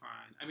we can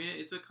find,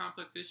 it's a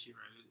complex issue,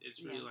 right?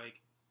 It's really like,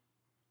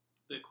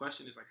 the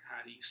question is like, how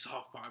do you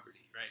solve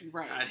poverty, right?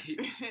 Right.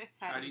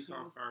 How do you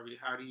solve poverty?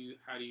 How do you,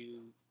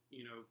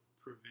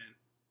 prevent,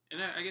 and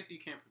I guess you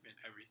can't prevent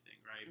everything,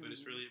 right? But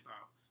it's really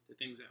about the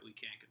things that we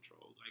can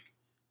control. Like,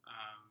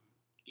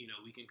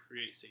 we can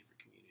create safer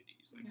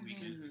communities. Like we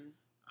can,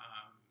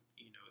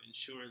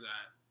 ensure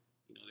that,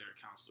 there are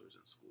counselors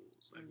in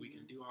schools. Like we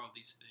can do all of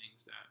these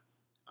things that,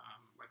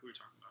 like we were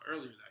talking about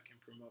earlier, that can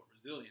promote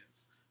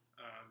resilience.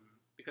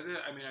 Because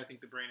I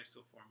think the brain is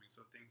still forming,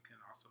 so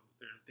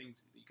there are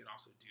things that you can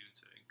also do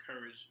to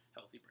encourage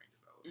healthy brain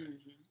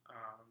development.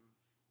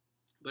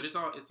 But it's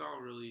all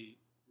really,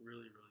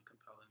 really, really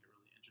compelling and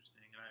really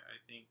interesting. And I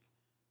think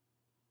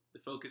the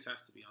focus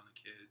has to be on the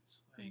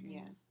kids, like,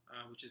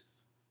 which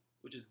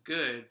is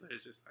good, but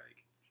it's just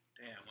like,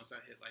 damn, once I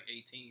hit like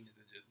 18, is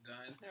it just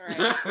done?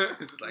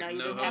 Right. Like,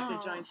 you just have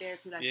to join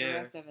therapy like the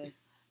rest of us.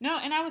 No,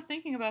 and I was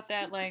thinking about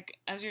that, like,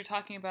 as you're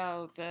talking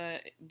about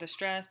the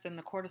stress and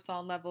the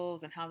cortisol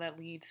levels and how that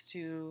leads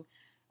to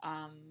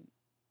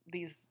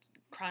these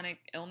chronic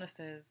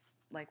illnesses,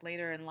 like,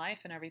 later in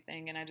life and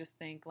everything. And I just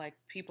think, like,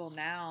 people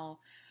now,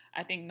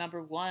 I think,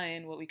 number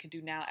one, what we can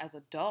do now as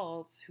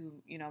adults who,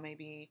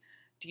 maybe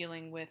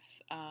dealing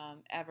with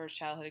adverse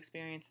childhood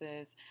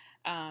experiences,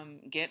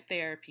 get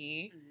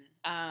therapy,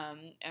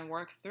 and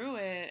work through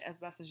it as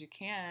best as you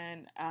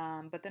can.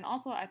 But then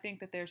also I think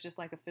that there's just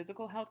like a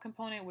physical health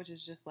component, which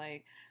is just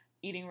like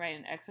eating right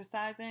and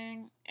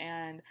exercising.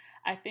 And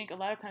I think a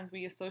lot of times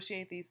we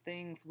associate these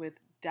things with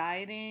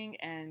dieting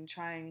and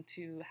trying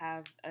to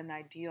have an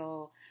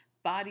ideal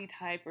body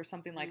type or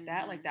something like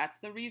that. Like that's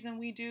the reason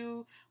we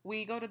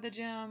go to the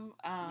gym.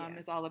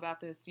 It's all about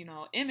this,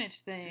 image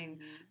thing.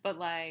 But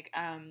like,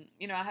 I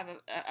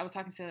was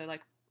talking to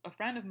like a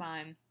friend of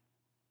mine,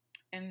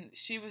 and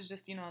she was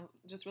just,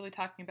 just really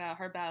talking about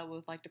her battle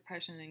with like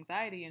depression and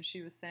anxiety. And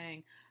she was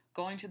saying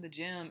going to the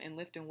gym and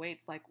lifting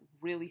weights like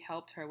really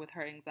helped her with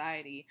her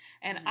anxiety.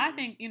 And I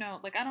think,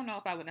 like, I don't know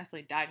if I would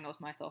necessarily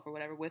diagnose myself or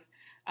whatever with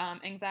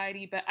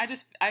anxiety, but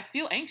I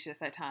feel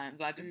anxious at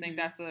times. I just think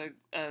that's a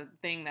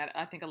thing that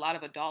I think a lot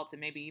of adults, and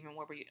maybe even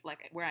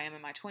where I am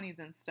in my 20s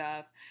and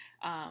stuff,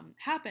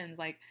 happens.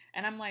 Like,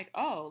 and I'm like,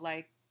 oh,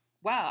 like,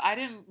 wow, I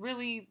didn't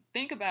really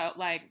think about,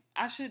 like,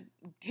 I should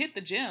hit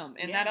the gym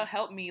and that'll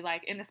help me,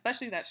 like, and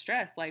especially that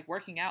stress, like,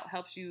 working out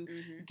helps you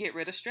get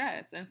rid of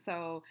stress. And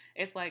so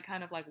it's like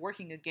kind of like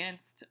working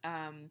against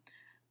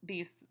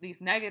these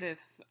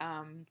negative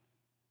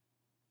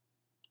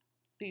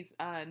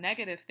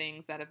negative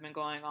things that have been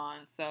going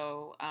on.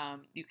 So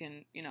you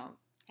can,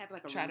 have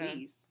like a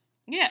release.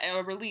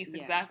 A release,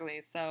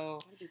 exactly. So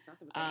I do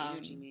something with that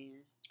energy,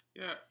 man.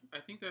 Yeah, I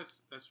think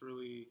that's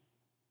really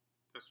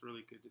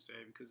good to say,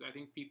 because I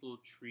think people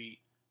treat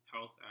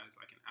health as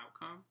like an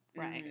outcome,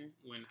 right?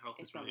 When health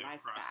It's is really a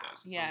lifestyle.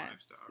 process. It's Yes, a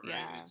lifestyle, right?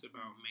 yeah. It's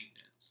about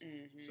maintenance.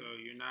 Mm-hmm. So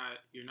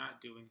you're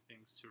not doing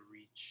things to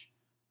reach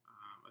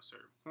a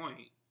certain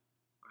point.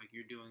 Like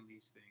you're doing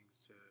these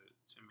things to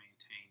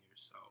maintain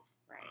yourself.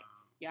 Right.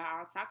 Y'all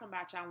all talking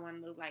about y'all want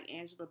to look like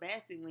Angela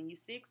Bassett when you're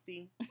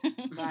 60.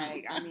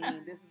 Like, I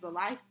mean, this is a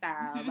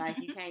lifestyle. Like,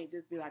 you can't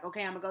just be like,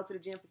 okay, I'm going to go to the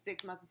gym for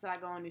 6 months until I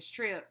go on this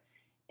trip.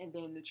 And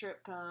then the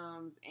trip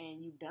comes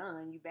and you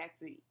done. You back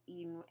to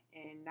eating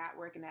and not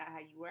working out how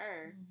you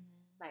were.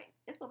 Like,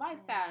 it's a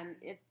lifestyle. And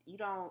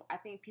I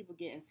think people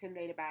get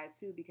intimidated by it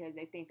too because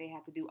they think they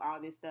have to do all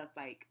this stuff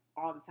like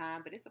all the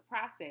time. But it's a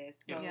process.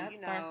 So,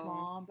 start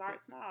small. Start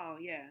small,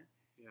 yeah.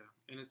 Yeah.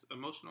 And it's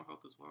emotional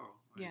health as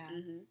well. Like, yeah.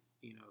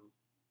 You know,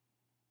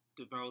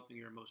 developing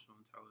your emotional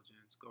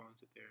intelligence, going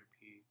to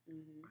therapy,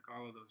 like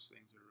all of those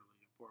things are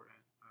really important.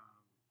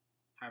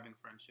 Having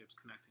friendships,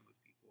 connecting with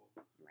people,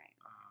 right?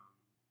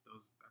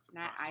 That's a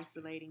not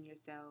process. Isolating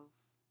yourself.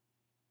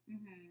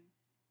 And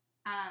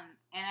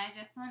I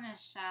just want to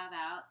shout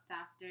out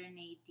Dr.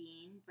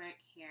 Nadine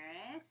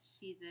Burke-Harris.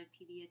 She's a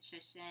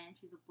pediatrician.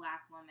 She's a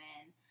Black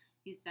woman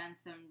who's done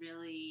some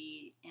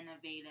really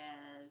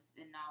innovative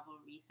and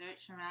novel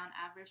research around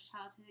adverse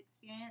childhood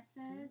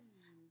experiences.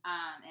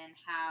 And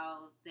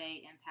how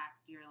they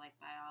impact your like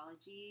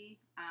biology,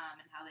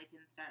 and how they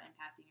can start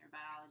impacting your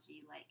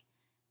biology like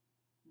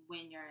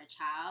when you're a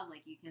child.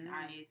 Like you can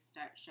already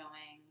start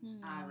showing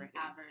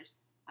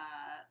adverse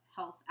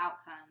health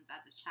outcomes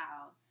as a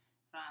child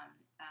from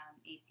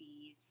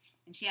ACEs.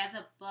 And she has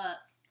a book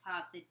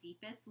called The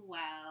Deepest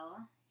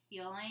Well: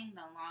 Healing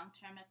the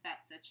Long-Term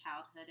Effects of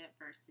Childhood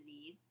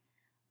Adversity.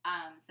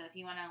 So if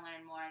you want to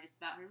learn more just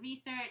about her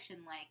research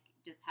and like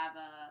just have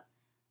a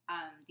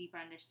deeper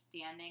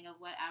understanding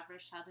of what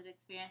adverse childhood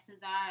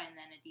experiences are, and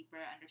then a deeper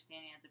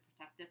understanding of the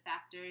protective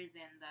factors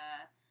and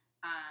the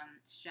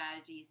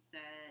strategies to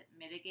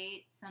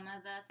mitigate some of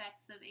the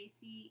effects of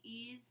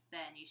ACEs,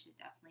 then you should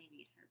definitely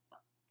read her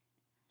book.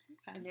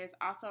 Okay. And there's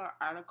also an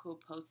article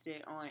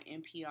posted on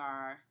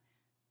NPR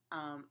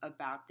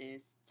about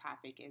this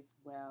topic as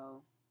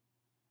well,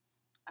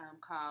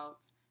 called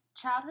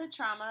Childhood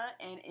Trauma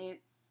and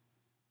Its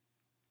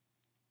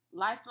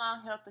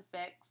Lifelong Health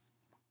Effects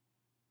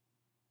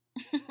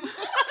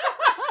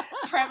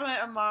Prevalent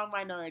Among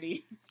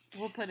Minorities.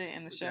 We'll put it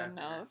in the show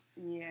notes.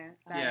 Yeah.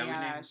 Sorry,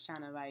 I was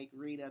trying to like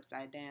read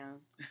upside down.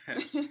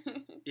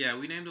 Yeah,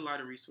 we named a lot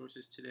of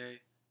resources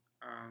today.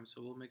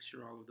 So we'll make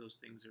sure all of those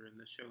things are in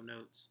the show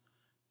notes.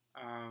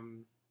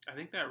 I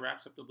think that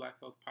wraps up the Black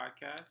Health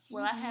Podcast.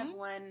 Well, I have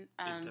one.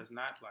 It does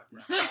not wrap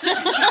up. It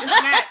does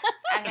not.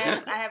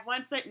 I have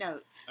one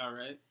footnote. All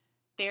right.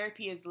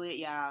 Therapy is lit,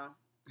 y'all.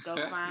 Go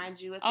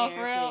find you a Oh, therapist.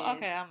 for real?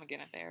 Okay, I'm gonna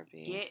get in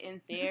therapy. Get in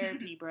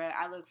therapy, bro.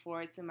 I look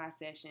forward to my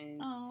sessions.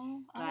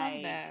 Oh, I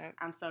love that.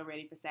 I'm so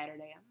ready for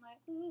Saturday. I'm like,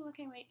 ooh, I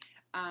can't wait.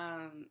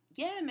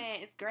 Yeah, man,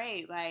 it's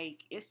great.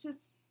 Like, it's just,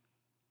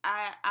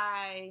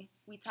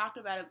 we talked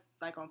about it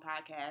like on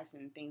podcasts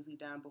and things we've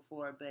done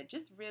before, but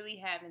just really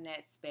having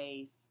that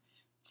space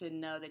to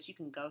know that you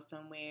can go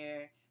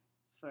somewhere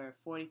for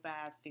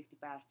 45,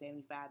 65,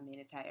 75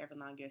 minutes, however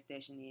long your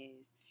session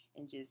is,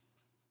 and just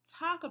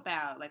talk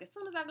about, like, as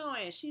soon as I go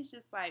in, she's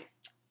just like,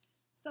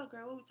 so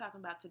girl, what we talking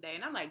about today?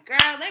 And I'm like,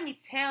 girl, let me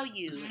tell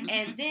you.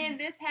 And then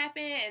this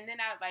happened, and then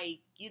I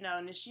like, and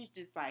then she's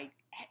just like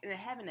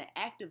having an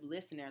active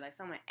listener, like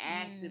someone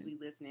actively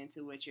listening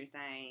to what you're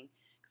saying.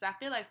 Because I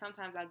feel like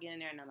sometimes I'll get in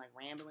there and I'm like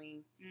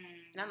rambling,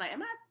 and I'm like,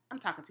 I'm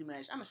talking too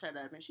much. I'm gonna shut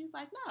up. And she's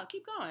like, no,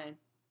 keep going.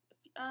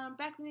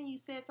 Back then you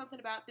said something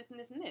about this and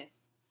this and this.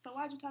 So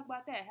why'd you talk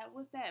about that?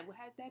 What's that?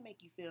 How did that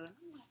make you feel? And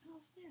I'm like,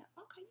 oh snap.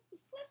 Okay, you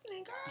was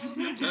listening, girl.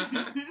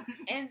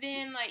 And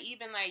then like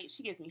even like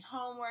she gives me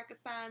homework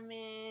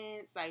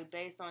assignments, like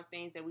based on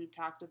things that we've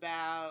talked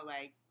about.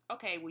 Like,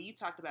 okay, well you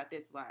talked about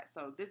this a lot,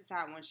 so this is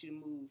how I want you to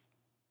move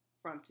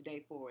from today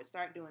forward.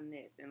 Start doing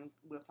this, and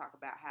we'll talk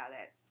about how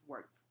that's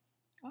worked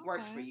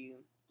for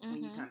you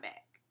when you come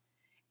back.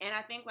 And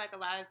I think, like, a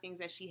lot of things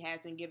that she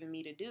has been giving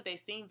me to do, they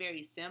seem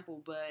very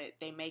simple, but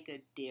they make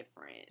a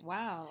difference.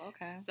 Wow,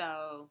 okay.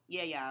 So,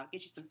 yeah, y'all,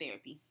 get you some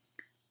therapy.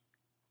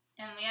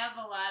 And we have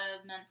a lot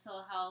of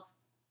mental health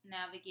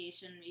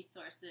navigation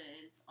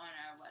resources on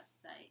our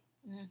website.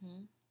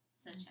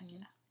 So check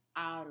it out.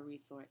 All the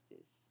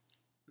resources.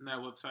 And that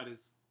website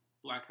is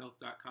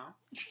blackhealth.com.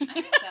 I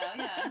think so,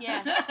 yeah.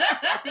 Yeah.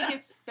 I think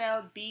it's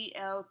spelled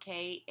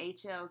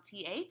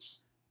BLKHLTH.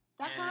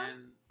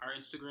 And our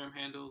Instagram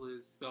handle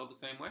is spelled the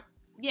same way?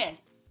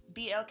 Yes,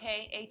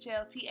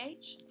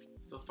 BLKHLTH.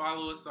 So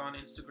follow us on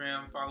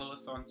Instagram, follow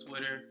us on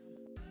Twitter,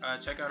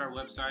 check out our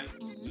website.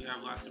 We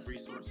have lots of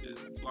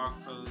resources,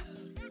 blog posts.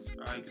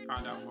 You can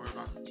find out more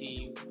about the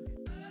team.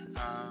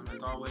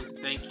 As always,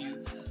 thank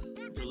you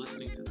for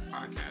listening to the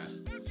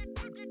podcast.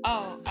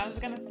 Oh, I was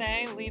going to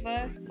say, leave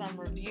us some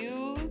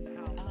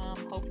reviews,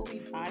 hopefully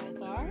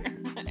 5-star,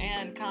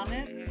 and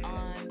comments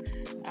on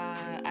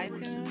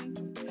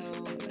iTunes. So,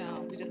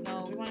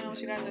 we want to know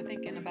what you guys are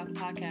thinking about the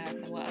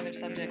podcast and what other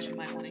subjects you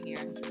might want to hear.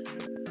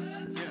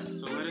 Yeah,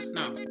 so let us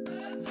know.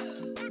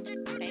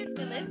 Thanks for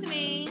for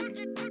listening.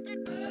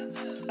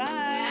 Bye.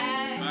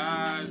 Bye.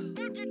 Bye.